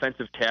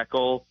offensive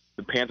tackle.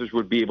 The Panthers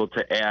would be able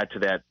to add to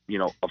that,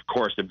 of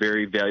course, a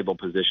very valuable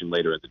position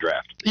later in the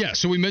draft. Yeah,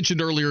 so we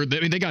mentioned earlier,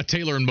 they got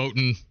Taylor and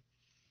Moton.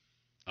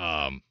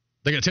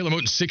 They got Taylor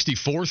Moton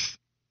 64th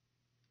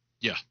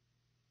Yeah.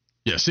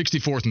 Yeah,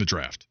 64th in the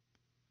draft.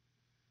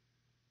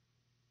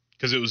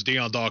 Because it was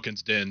Deion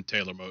Dawkins, then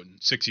Taylor Moton,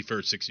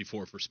 61st,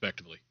 64th,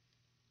 respectively.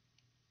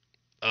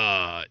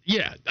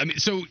 Yeah. I mean,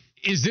 so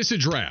is this a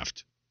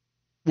draft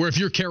where if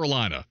you're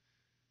Carolina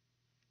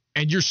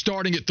and you're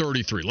starting at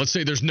 33, let's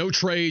say there's no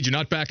trade, you're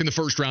not back in the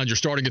first round, you're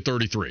starting at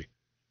 33.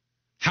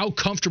 How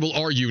comfortable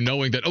are you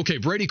knowing that, okay,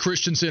 Brady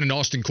Christensen and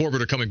Austin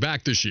Corbett are coming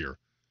back this year,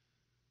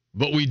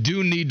 but we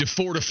do need to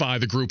fortify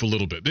the group a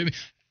little bit? Maybe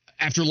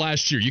after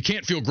last year, you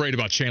can't feel great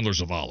about Chandler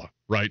Zavala,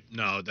 right?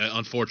 No,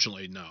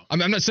 unfortunately, no. I'm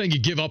not saying you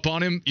give up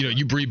on him. You know,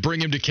 you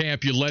bring him to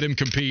camp, you let him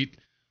compete,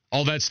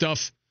 all that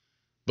stuff.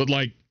 But,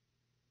 like,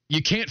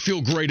 you can't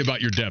feel great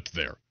about your depth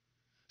there.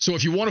 So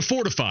if you want to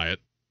fortify it,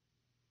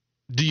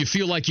 do you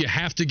feel like you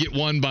have to get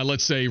one by,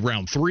 let's say,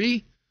 round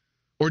 3?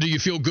 Or do you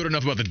feel good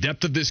enough about the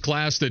depth of this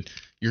class that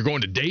you're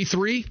going to day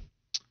 3?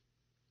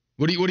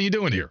 What are you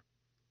doing here?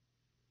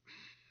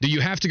 Do you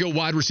have to go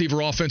wide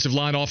receiver, offensive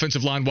line,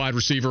 wide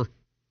receiver?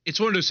 It's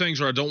one of those things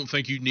where I don't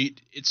think you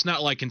need – it's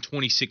not like in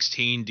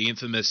 2016, the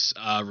infamous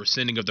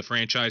rescinding of the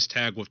franchise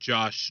tag with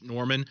Josh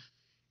Norman,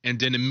 and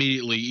then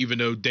immediately, even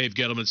though Dave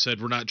Gettleman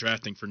said we're not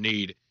drafting for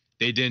need,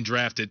 they then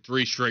drafted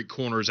 3 straight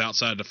corners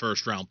outside the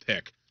first-round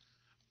pick.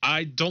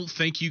 I don't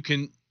think you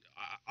can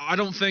 – I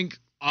don't think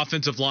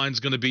offensive line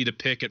is going to be the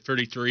pick at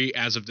 33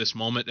 as of this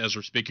moment, as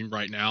we're speaking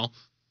right now.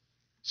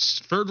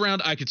 Third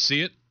round, I could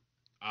see it.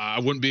 I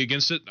wouldn't be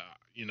against it,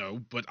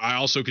 but I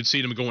also could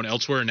see them going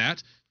elsewhere in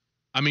that.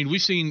 I mean,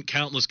 we've seen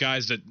countless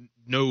guys that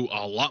know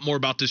a lot more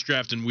about this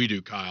draft than we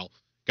do, Kyle.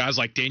 Guys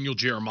like Daniel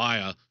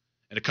Jeremiah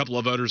and a couple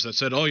of others that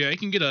said, "Oh yeah, you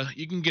can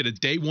get a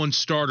day one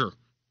starter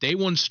in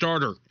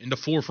the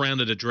 4th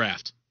round of the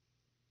draft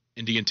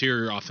in the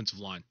interior offensive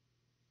line."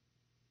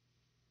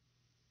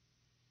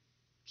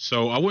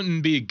 So I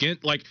wouldn't be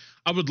against. Like,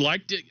 I would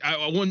like to.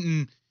 I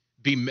wouldn't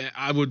be.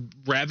 I would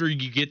rather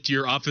you get to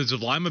your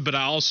offensive lineman, but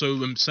I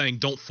also am saying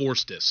don't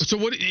force this. So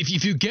what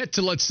if you get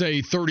to, let's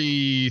say,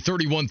 30,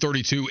 31,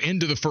 32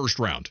 into the first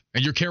round,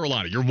 and you're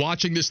Carolina, you're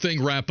watching this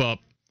thing wrap up,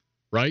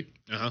 right?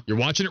 Uh-huh. You're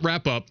watching it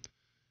wrap up.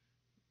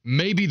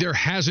 Maybe there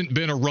hasn't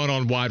been a run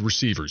on wide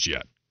receivers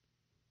yet.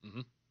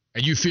 Mm-hmm.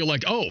 And you feel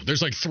like, oh,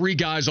 there's like 3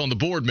 guys on the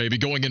board maybe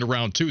going into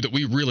round 2 that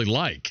we really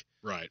like.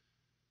 Right.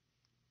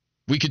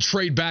 We could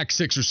trade back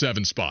 6 or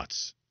 7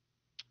 spots.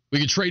 We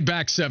could trade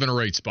back 7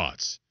 or 8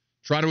 spots.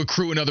 Try to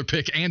accrue another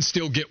pick and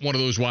still get one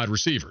of those wide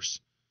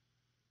receivers.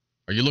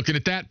 Are you looking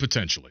at that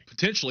potentially?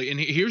 Potentially. And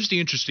here's the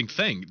interesting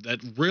thing that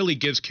really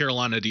gives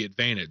Carolina the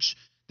advantage,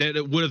 that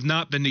it would have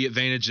not been the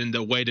advantage in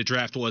the way the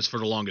draft was for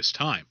the longest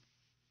time.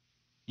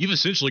 You've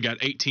essentially got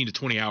 18 to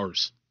 20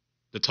 hours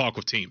to talk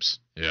with teams.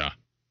 Yeah.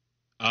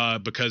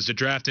 Because the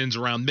draft ends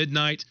around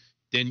midnight.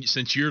 Then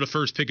since you're the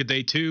first pick of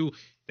day 2,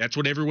 that's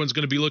what everyone's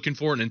going to be looking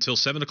for. And until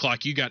 7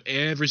 o'clock, you got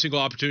every single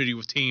opportunity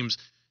with teams.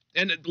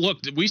 And look,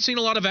 we've seen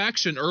a lot of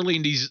action early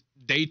in these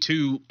day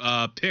 2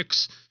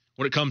 picks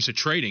when it comes to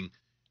trading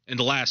in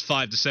the last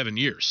 5 to 7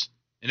 years.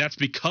 And that's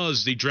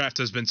because the draft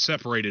has been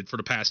separated for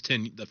the past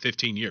 10 to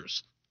 15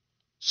 years.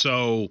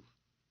 So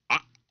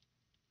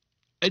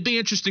it'd be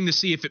interesting to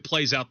see if it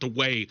plays out the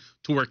way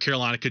to where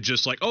Carolina could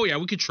just like, oh, yeah,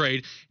 we could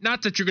trade.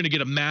 Not that you're going to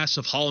get a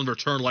massive haul in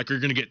return like you're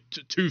going to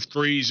get 2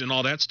 threes and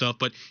all that stuff,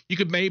 but you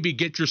could maybe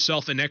get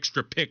yourself an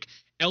extra pick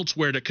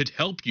elsewhere that could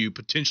help you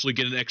potentially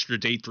get an extra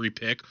day 3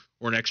 pick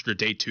or an extra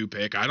day 2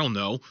 pick. I don't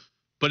know.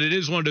 But it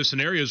is one of those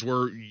scenarios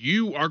where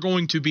you are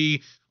going to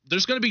be –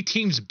 there's going to be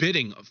teams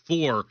bidding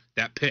for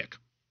that pick,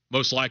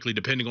 most likely,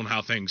 depending on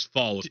how things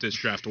fall with this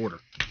draft order.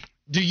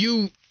 Do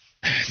you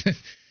 –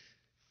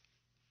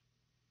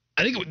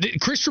 I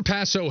think Chris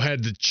Trapasso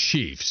had the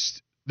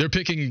Chiefs. They're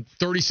picking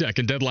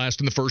 32nd, dead last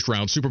in the first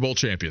round, Super Bowl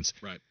champions.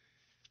 Right.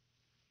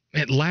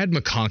 Man, Ladd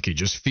McConkey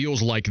just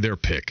feels like their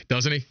pick,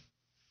 doesn't he?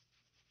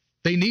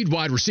 They need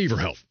wide receiver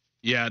help.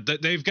 Yeah,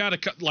 they've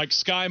got like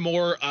Sky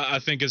Moore, I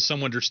think, is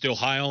someone they're still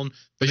high on.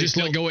 They just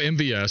let go of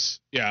MVS.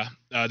 Yeah,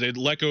 they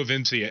let go of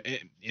MVS,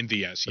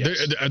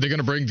 yes. Are they going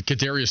to bring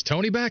Kadarius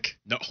Toney back?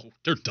 No,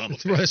 they're done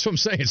with it. That's what I'm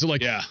saying. So,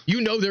 like, yeah.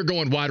 They're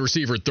going wide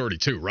receiver at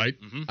 32, right?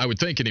 Mm-hmm. I would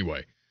think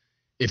anyway.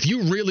 If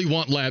you really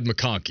want Ladd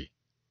McConkey,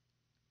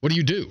 what do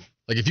you do?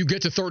 Like, if you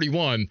get to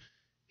 31,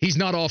 he's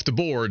not off the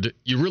board.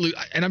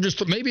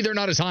 Maybe they're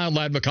not as high on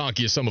Ladd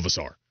McConkey as some of us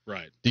are.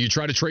 Right. Do you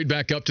try to trade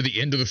back up to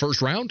the end of the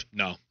first round?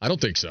 No. I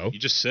don't think so. You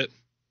just sit.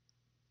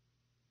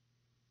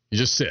 You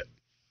just sit.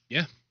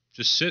 Yeah,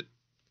 just sit.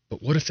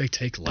 But what if they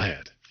take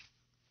Ladd?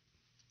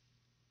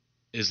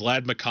 Is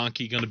Ladd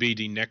McConkey going to be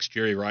the next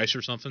Jerry Rice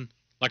or something?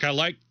 Like, I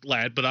like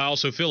Ladd, but I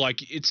also feel like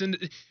this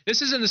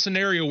isn't a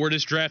scenario where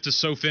this draft is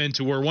so thin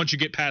to where once you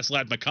get past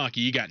Ladd McConkey,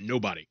 you got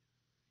nobody.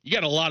 You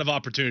got a lot of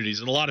opportunities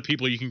and a lot of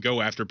people you can go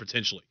after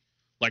potentially.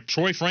 Like,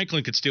 Troy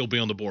Franklin could still be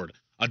on the board.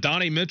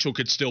 Adonai Mitchell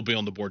could still be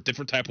on the board.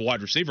 Different type of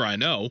wide receiver, I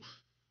know.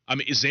 I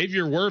mean,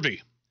 Xavier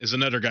Worthy is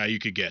another guy you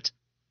could get.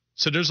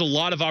 So there's a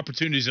lot of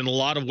opportunities and a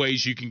lot of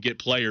ways you can get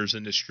players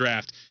in this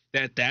draft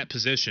at that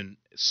position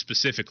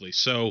specifically.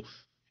 So,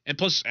 and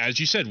plus, as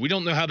you said, we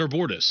don't know how their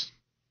board is.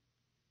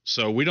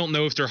 So we don't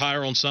know if they're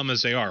higher on some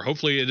as they are.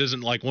 Hopefully it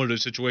isn't like one of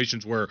those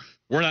situations where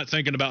we're not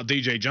thinking about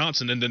DJ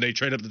Johnson and then they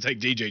trade up to take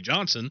DJ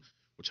Johnson,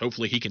 which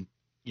hopefully he can,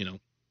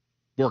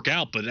 work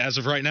out. But as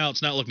of right now,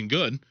 it's not looking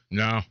good.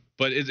 No.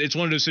 But it's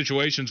one of those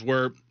situations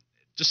where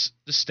just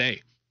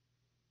stay.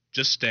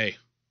 Just stay.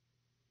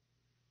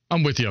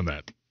 I'm with you on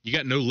that. You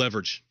got no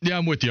leverage. Yeah,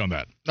 I'm with you on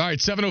that. All right,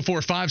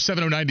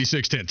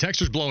 704-570-9610.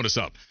 Texter's blowing us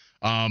up.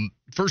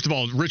 First of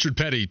all, Richard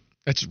Petty,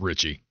 that's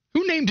Richie.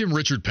 Who named him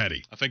Richard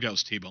Petty? I think that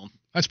was T-Bone.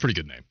 That's a pretty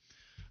good name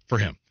for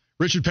him.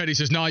 Richard Petty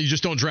says, no, you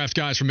just don't draft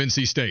guys from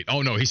NC State.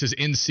 Oh, no, he says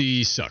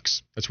NC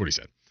sucks. That's what he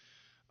said,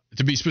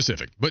 to be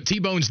specific. But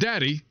T-Bone's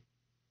daddy,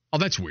 oh,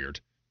 that's weird.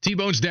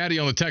 T-Bone's daddy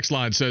on the text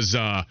line says,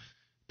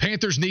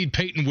 Panthers need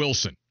Peyton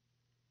Wilson.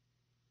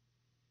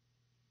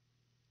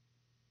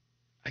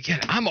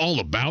 Again, I'm all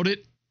about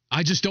it.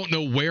 I just don't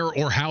know where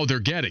or how they're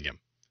getting him.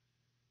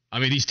 I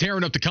mean, he's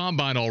tearing up the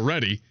combine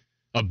already.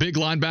 A big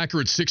linebacker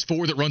at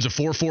 6'4" that runs a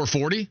 4.4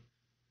 40.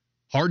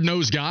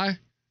 Hard-nosed guy.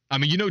 I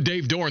mean,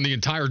 Dave Doran, the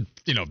entire,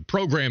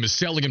 program is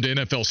selling him to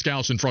NFL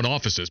scouts and front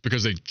offices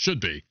because they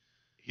should be.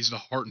 He's the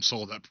heart and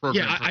soul of that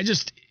program. Yeah,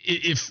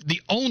 if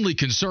the only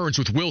concerns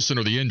with Wilson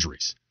are the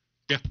injuries.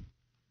 Yeah.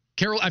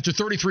 After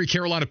 33,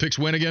 Carolina picks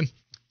win again?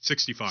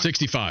 65.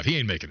 65. He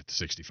ain't making it to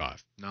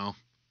 65. No.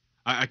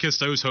 I kissed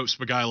those hopes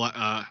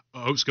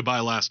goodbye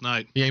last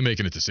night. He ain't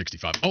making it to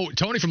 65. Oh,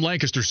 Tony from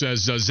Lancaster says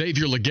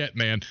Xavier Legette,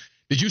 man.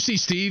 Did you see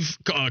Steve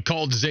Smith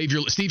called Xavier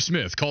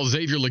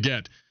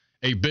Legette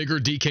a bigger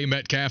DK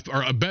Metcalf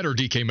or a better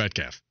DK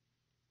Metcalf?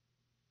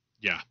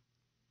 Yeah.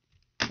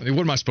 I mean,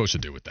 what am I supposed to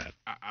do with that?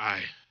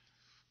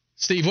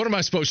 Steve, what am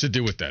I supposed to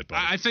do with that,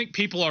 buddy? I think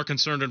people are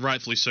concerned, and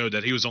rightfully so,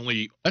 that he was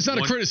only... That's not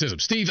a criticism.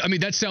 Steve, I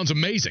mean, that sounds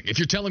amazing. If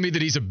you're telling me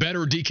that he's a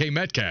better DK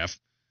Metcalf,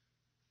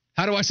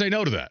 how do I say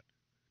no to that?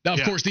 Now,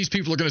 of course, these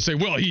people are going to say,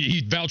 well,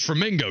 he vouched for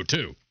Mingo,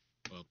 too.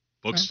 Well,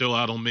 book's still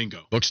out on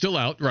Mingo. Book's still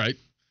out, right.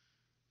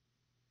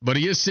 But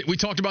we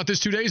talked about this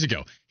 2 days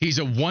ago. He's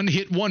a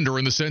one-hit wonder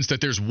in the sense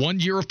that there's 1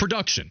 year of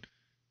production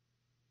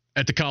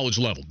at the college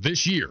level.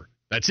 This year,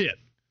 that's it.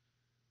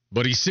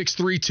 But he's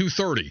 6'3",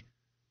 230,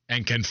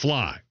 and can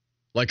fly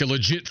like a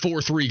legit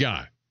 4'3"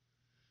 guy.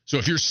 So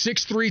if you're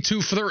 6'3",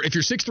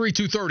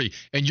 230,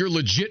 and you're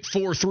legit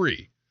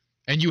 4'3",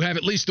 and you have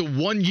at least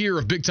 1 year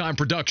of big-time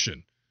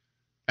production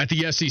at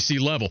the SEC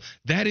level,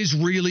 that is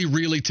really,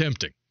 really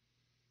tempting.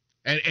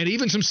 And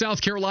even some South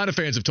Carolina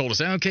fans have told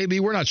us, KB,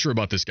 we're not sure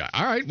about this guy.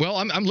 All right, well,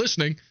 I'm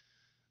listening.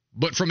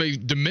 But from a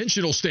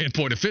dimensional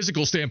standpoint, a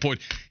physical standpoint,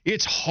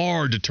 it's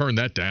hard to turn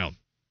that down.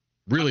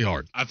 Really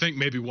hard. I think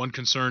maybe one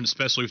concern,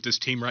 especially with this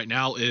team right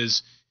now,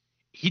 is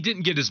he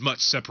didn't get as much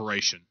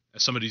separation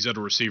as some of these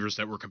other receivers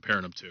that we're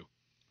comparing him to.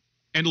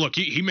 And look,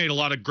 he made a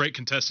lot of great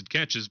contested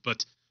catches,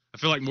 but I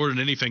feel like more than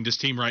anything, this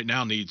team right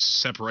now needs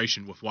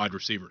separation with wide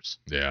receivers.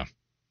 Yeah.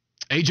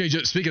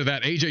 Speaking of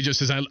that, AJ just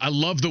says, I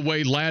love the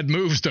way Ladd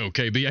moves, though,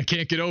 KB. I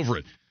can't get over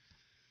it.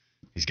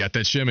 He's got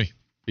that shimmy.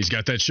 He's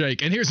got that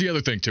shake. And here's the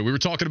other thing, too. We were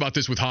talking about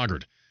this with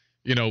Hoggard.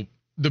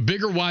 The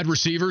bigger wide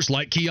receivers,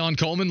 like Keon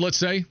Coleman, let's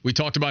say, we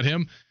talked about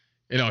him.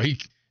 He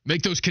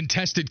make those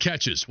contested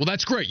catches. Well,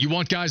 that's great. You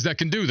want guys that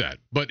can do that.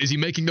 But is he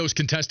making those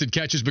contested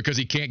catches because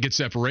he can't get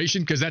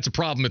separation? Because that's a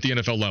problem at the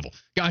NFL level.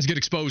 Guys get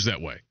exposed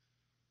that way.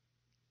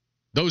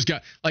 Those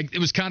guys, it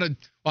was kind of,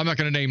 I'm not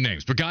going to name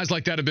names, but guys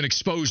like that have been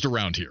exposed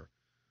around here.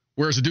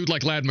 Whereas a dude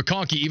like Ladd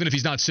McConkey, even if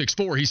he's not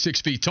 6'4", he's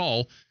 6 feet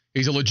tall.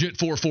 He's a legit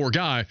 4'4"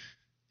 guy.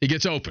 He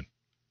gets open.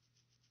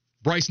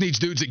 Bryce needs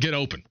dudes that get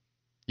open.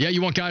 Yeah,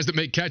 you want guys that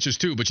make catches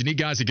too, but you need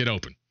guys that get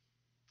open.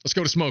 Let's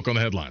go to Smoke on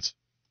the headlines.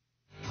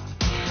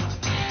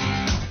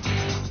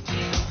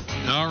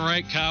 All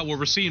right, Kyle. Well,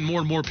 we're seeing more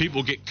and more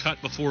people get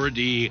cut before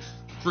the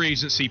free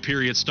agency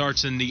period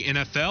starts in the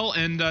NFL,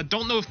 and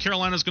don't know if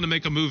Carolina's going to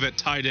make a move at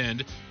tight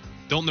end.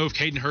 Don't know if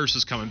Caden Hurst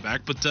is coming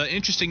back, but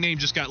interesting name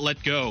just got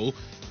let go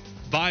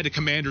by the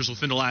Commanders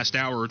within the last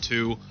hour or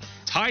two.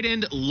 Tight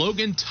end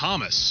Logan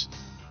Thomas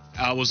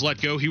was let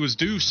go. He was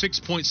due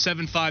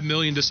 $6.75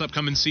 million this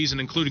upcoming season,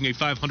 including a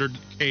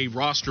 $500K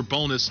roster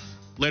bonus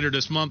later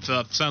this month.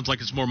 Sounds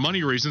like it's more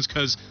money reasons,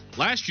 because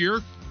last year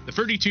the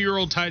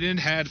 32-year-old tight end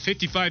had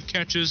 55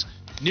 catches,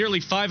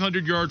 nearly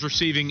 500 yards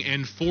receiving,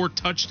 and 4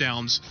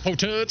 touchdowns.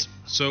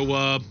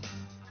 So,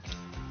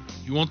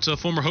 you want a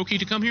former Hokie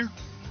to come here?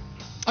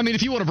 I mean,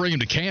 if you want to bring him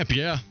to camp,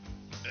 yeah.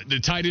 The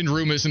tight end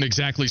room isn't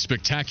exactly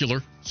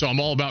spectacular, so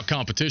I'm all about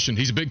competition.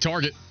 He's a big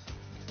target,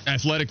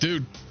 athletic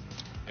dude.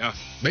 Yeah.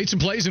 Made some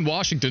plays in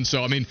Washington,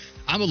 so, I mean,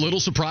 I'm a little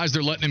surprised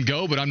they're letting him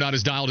go, but I'm not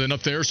as dialed in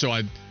up there, so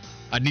I'd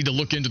need to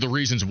look into the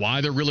reasons why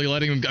they're really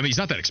letting him go. I mean, he's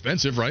not that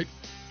expensive, right?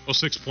 Well,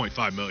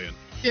 $6.5 million.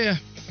 Yeah.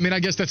 I mean, I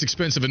guess that's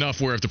expensive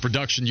enough where if the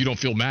production you don't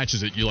feel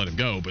matches it, you let him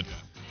go. But,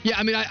 yeah,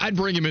 I mean, I'd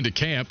bring him into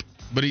camp,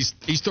 but he's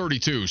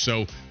 32,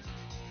 so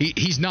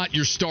he's not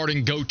your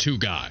starting go-to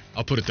guy.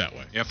 I'll put it that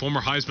way. Yeah,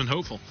 former Heisman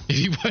hopeful.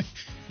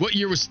 What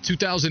year was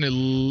 2000?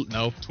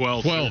 No.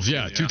 12. 12,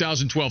 yeah,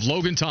 2012.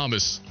 Logan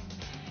Thomas.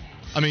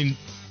 I mean,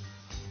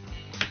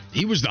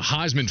 he was the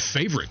Heisman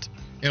favorite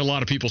in a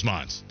lot of people's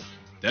minds.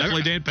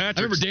 Definitely Dan Patrick.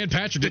 I remember Dan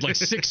Patrick did like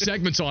 6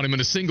 segments on him in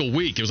a single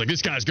week. It was like,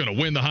 this guy's going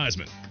to win the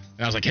Heisman.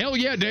 And I was like, hell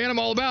yeah, Dan, I'm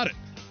all about it.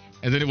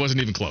 And then it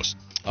wasn't even close.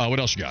 What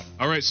else you got?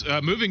 All right,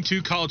 moving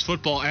to college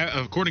football.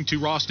 According to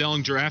Ross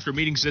Dellinger, after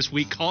meetings this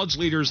week, college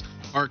leaders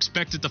are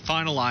expected to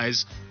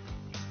finalize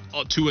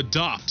to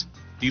adopt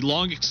the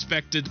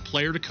long-expected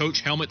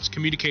player-to-coach helmets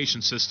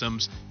communication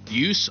systems,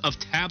 use of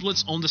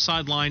tablets on the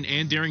sideline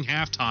and during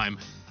halftime.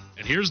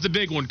 And here's the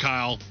big one,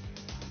 Kyle.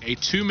 A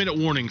 2-minute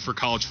warning for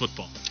college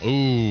football.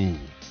 Ooh.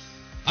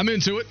 I'm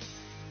into it.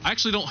 I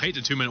actually don't hate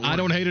the 2-minute warning. I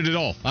don't hate it at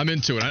all. I'm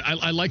into it.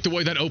 I like the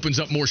way that opens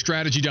up more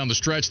strategy down the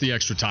stretch, the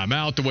extra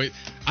timeout, the way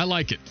I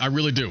like it. I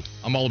really do.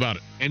 I'm all about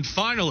it. And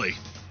finally,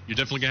 you're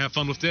definitely going to have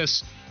fun with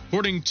this.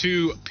 According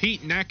to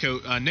Pete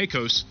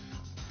Nakos,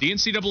 the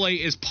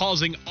NCAA is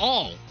pausing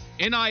all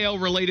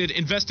NIL-related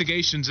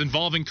investigations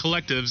involving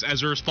collectives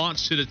as a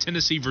response to the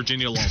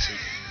Tennessee-Virginia lawsuit.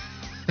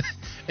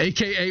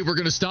 AKA, we're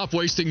going to stop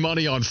wasting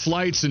money on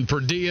flights and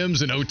per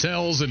diems and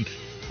hotels and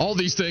all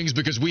these things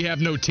because we have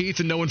no teeth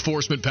and no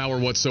enforcement power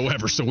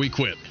whatsoever, so we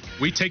quit.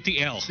 We take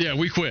the L. Yeah,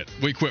 we quit.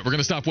 We're going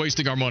to stop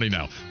wasting our money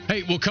now.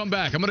 Hey, we'll come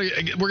back. We're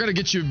going to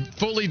get you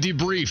fully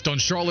debriefed on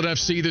Charlotte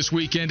FC this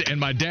weekend, and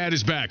my dad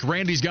is back.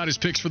 Randy's got his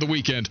picks for the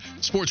weekend.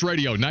 Sports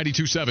Radio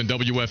 92.7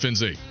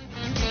 WFNZ.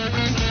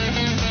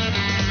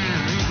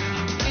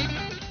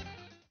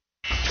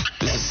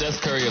 This is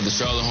Seth Curry of the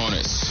Charlotte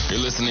Hornets. You're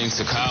listening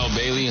to Kyle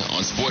Bailey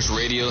on Sports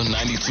Radio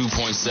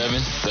 92.7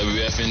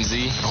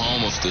 WFNZ,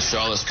 home of the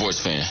Charlotte sports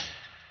fan.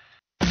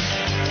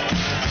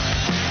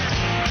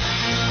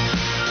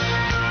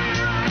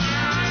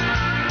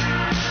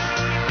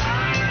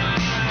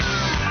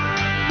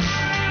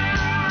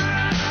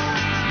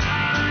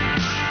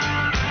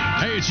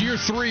 Hey, it's year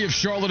 3 of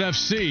Charlotte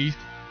FC.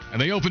 And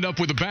they opened up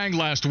with a bang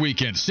last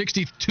weekend.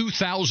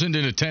 62,000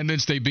 in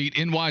attendance. They beat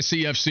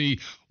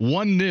NYCFC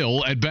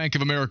 1-0 at Bank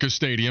of America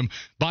Stadium.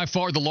 By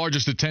far the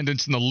largest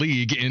attendance in the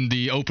league in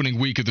the opening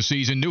week of the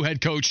season. New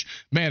head coach,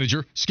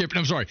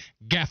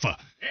 Gaffa.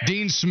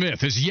 Dean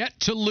Smith has yet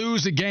to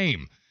lose a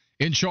game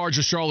in charge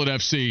of Charlotte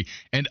FC.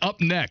 And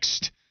up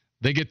next,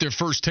 they get their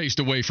first taste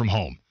away from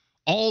home.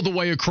 All the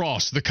way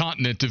across the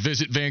continent to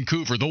visit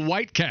Vancouver. The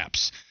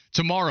Whitecaps.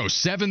 Tomorrow,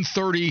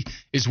 7:30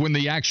 is when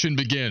the action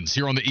begins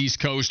here on the East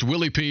Coast.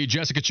 Willie P.,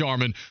 Jessica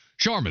Sharman,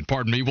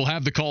 will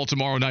have the call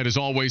tomorrow night as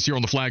always here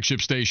on the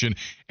flagship station.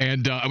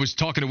 And I was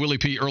talking to Willie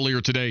P.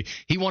 earlier today.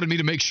 He wanted me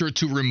to make sure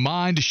to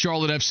remind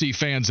Charlotte FC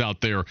fans out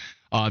there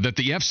that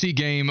the FC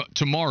game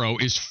tomorrow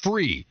is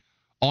free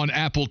on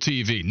Apple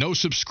TV. No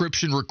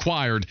subscription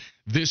required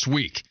this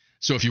week.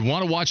 So if you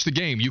want to watch the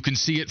game, you can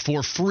see it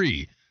for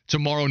free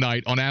tomorrow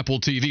night on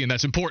Apple TV, and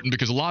that's important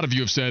because a lot of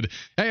you have said,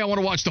 hey, I want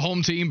to watch the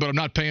home team, but I'm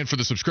not paying for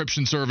the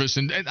subscription service,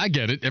 and I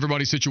get it.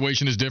 Everybody's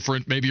situation is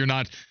different. Maybe you're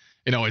not,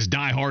 as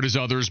diehard as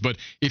others, but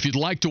if you'd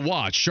like to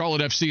watch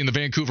Charlotte FC and the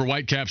Vancouver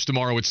Whitecaps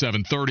tomorrow at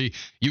 7:30,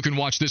 you can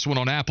watch this one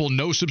on Apple.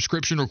 No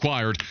subscription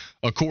required,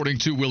 according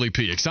to Willie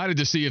P. Excited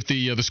to see if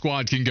the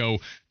squad can go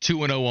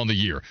 2-0 on the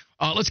year.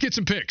 Let's get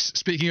some picks.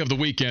 Speaking of the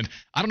weekend,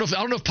 I don't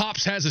know if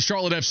Pops has a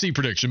Charlotte FC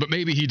prediction, but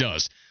maybe he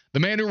does. The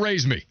man who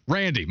raised me,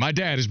 Randy, my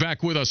dad, is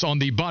back with us on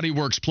the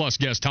Bodyworks Plus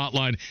guest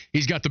hotline.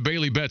 He's got the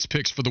Bailey Betts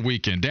picks for the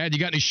weekend. Dad, you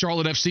got any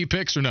Charlotte FC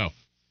picks or no?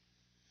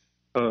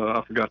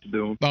 I forgot to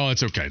do them. Oh,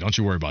 it's okay. Don't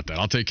you worry about that.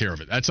 I'll take care of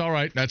it. That's all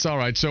right.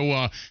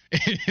 So,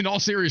 in all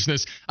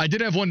seriousness, I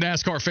did have one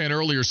NASCAR fan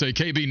earlier say,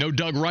 KB, no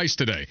Doug Rice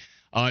today.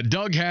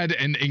 Doug had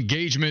an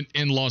engagement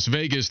in Las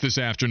Vegas this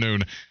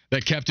afternoon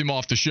that kept him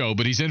off the show,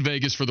 but he's in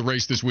Vegas for the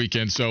race this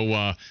weekend.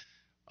 So,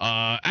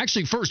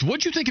 actually, first,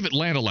 what'd you think of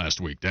Atlanta last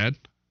week, Dad?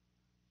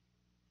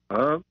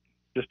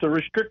 Just a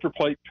restrictor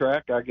plate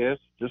track, I guess.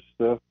 Just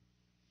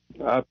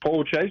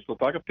pole chase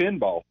looked like a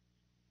pinball.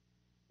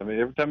 I mean,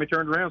 every time he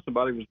turned around,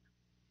 somebody was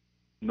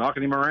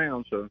knocking him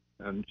around. So,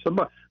 and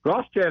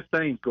Ross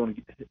Chastain's going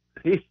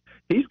to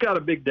he's got a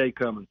big day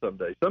coming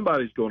someday.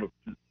 Somebody's going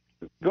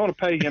to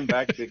pay him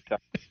back big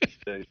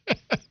time.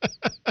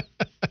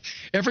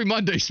 Every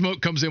Monday,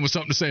 Smoke comes in with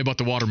something to say about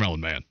the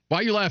Watermelon Man. Why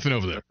are you laughing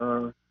over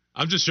there?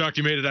 I'm just shocked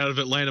he made it out of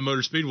Atlanta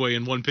Motor Speedway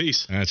in one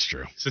piece. That's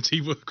true. Since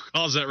he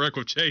caused that wreck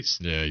with Chase.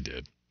 Yeah, he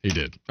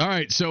did. All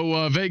right,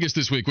 so Vegas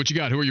this week. What you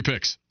got? Who are your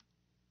picks?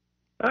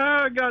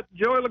 I got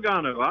Joey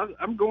Logano.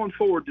 I'm going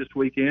forward this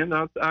weekend.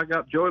 I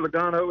got Joey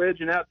Logano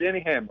edging out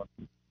Denny Hamlin.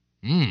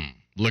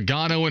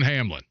 Logano and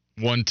Hamlin.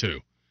 1-2.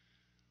 Did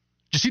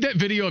you see that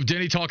video of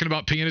Denny talking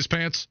about peeing his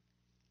pants?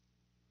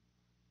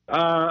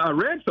 I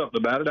read something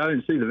about it. I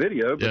didn't see the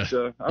video, but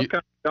I'm kind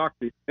of shocked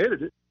he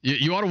edited it.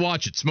 You ought to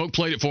watch it. Smoke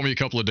played it for me a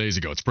couple of days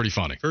ago. It's pretty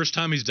funny. First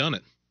time he's done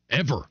it.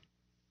 Ever.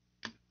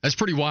 That's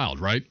pretty wild,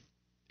 right?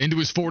 Into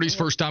his 40s,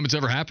 first time it's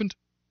ever happened?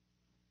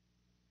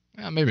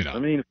 Maybe not. I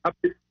mean, if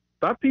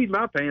I peed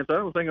my pants, I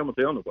don't think I'm going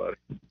to tell nobody.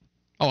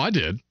 Oh, I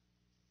did.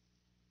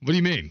 What do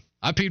you mean?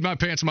 I peed my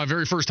pants in my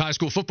very first high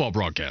school football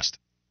broadcast.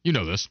 You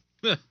know this.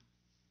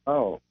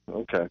 Oh,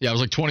 okay. Yeah, I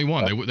was like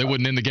 21. They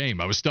wouldn't end the game.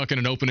 I was stuck in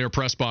an open-air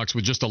press box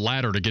with just a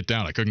ladder to get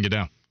down. I couldn't get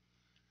down.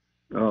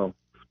 Oh.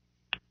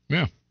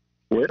 Yeah.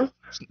 Well,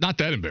 it's not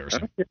that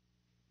embarrassing.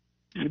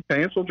 Your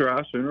pants will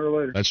dry sooner or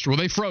later. That's true. Well,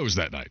 they froze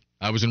that night.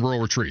 I was in rural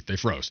retreat. They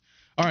froze.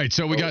 All right,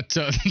 so we got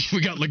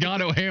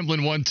Logano,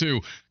 Hamlin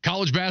 1-2.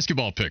 College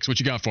basketball picks. What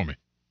you got for me?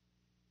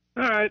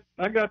 All right,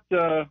 I got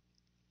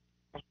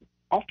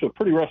off to a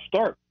pretty rough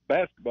start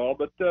basketball,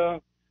 but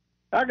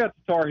I got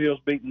the Tar Heels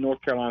beating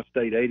North Carolina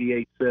State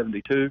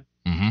 88-72.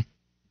 Mm-hmm.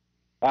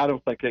 I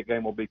don't think that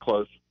game will be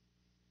close.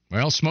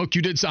 Well, Smoke,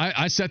 you did.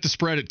 I set the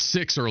spread at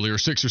 6 earlier,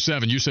 6 or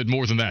 7. You said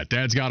more than that.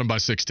 Dad's got them by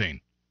 16.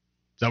 Is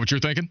that what you're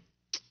thinking?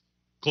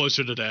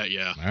 Closer to that,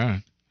 yeah.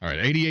 All right.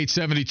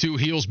 88-72.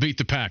 Heels beat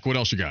the Pack. What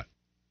else you got?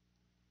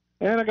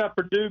 And I got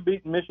Purdue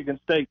beating Michigan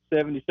State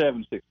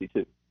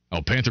 77-62.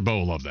 Oh, Panther Bo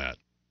will love that.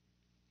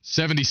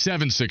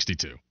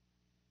 77-62.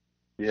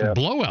 Yeah. Some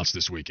blowouts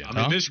this weekend.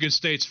 I mean, Michigan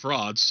State's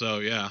frauds, so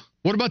yeah.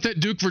 What about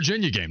that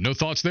Duke-Virginia game? No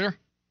thoughts there?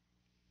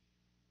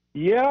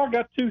 Yeah, I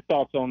got two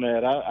thoughts on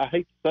that. I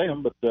hate to say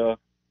them, but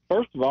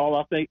first of all,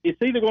 I think it's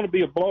either going to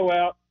be a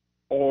blowout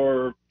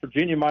or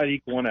Virginia might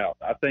equal one out.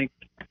 I think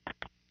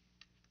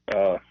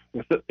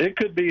it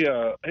could be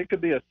a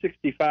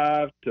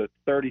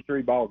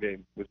 65-33 ball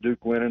game with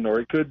Duke winning, or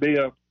it could be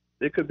a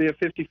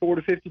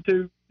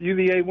 54-52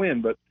 UVA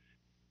win. But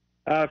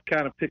I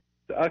kind of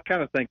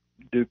think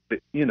Duke,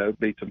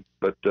 beats them.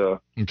 But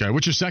okay,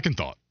 what's your second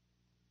thought?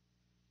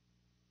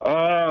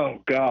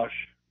 Oh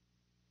gosh,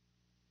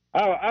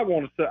 I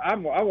want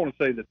to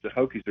say that the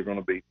Hokies are going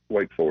to beat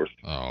Wake Forest.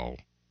 Oh,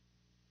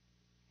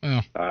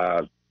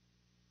 well,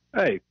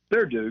 hey,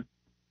 they're due.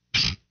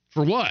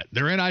 For what?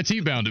 They're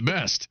NIT bound at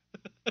best.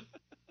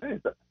 Hey,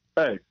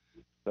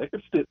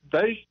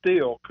 they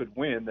still could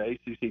win the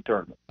ACC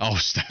tournament. Oh,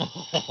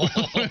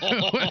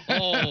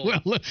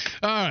 well,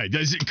 all right.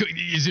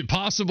 Is it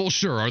possible?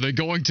 Sure. Are they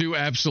going to?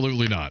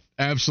 Absolutely not.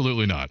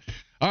 Absolutely not.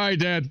 All right,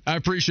 Dad. I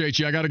appreciate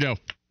you. I got to go.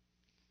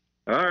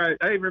 All right.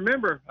 Hey,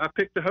 remember, I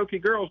picked the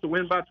Hokie girls to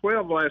win by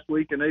 12 last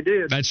week, and they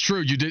did. That's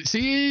true. You did.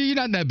 See, you're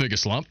not in that big a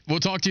slump. We'll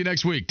talk to you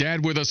next week.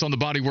 Dad with us on the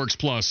Bodyworks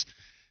Plus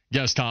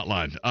guest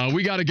hotline.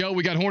 We got to go.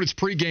 We got Hornets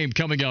pregame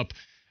coming up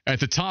at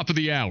the top of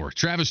the hour.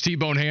 Travis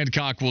T-Bone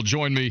Hancock will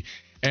join me,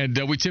 and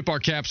we tip our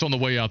caps on the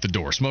way out the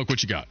door. Smoke,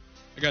 what you got?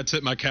 I got to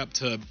tip my cap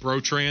to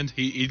Brotrand.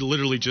 He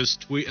literally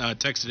just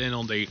texted in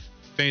on the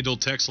FanDuel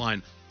text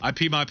line. I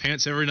pee my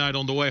pants every night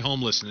on the way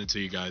home listening to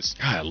you guys.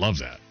 God, I love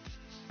that.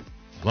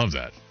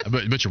 I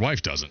bet your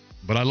wife doesn't,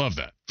 but I love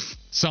that.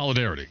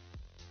 Solidarity.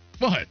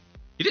 What?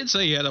 He didn't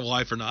say he had a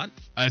wife or not.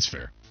 That's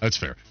fair.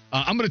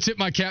 I'm going to tip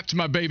my cap to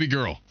my baby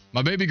girl.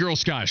 My baby girl,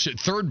 Sky.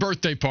 Third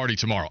birthday party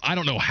tomorrow. I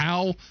don't know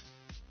how,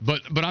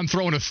 but I'm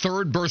throwing a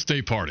third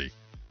birthday party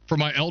for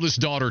my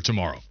eldest daughter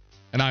tomorrow.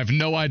 And I have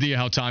no idea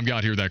how time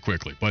got here that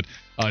quickly. But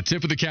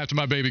tip of the cap to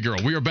my baby girl.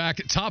 We are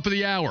back at top of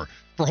the hour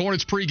for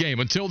Hornets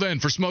pregame. Until then,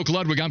 for Smoke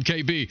Ludwig, I'm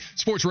KB.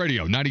 Sports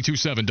Radio,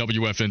 92.7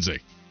 WFNZ.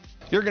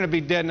 You're going to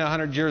be dead in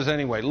 100 years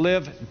anyway.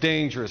 Live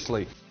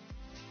dangerously.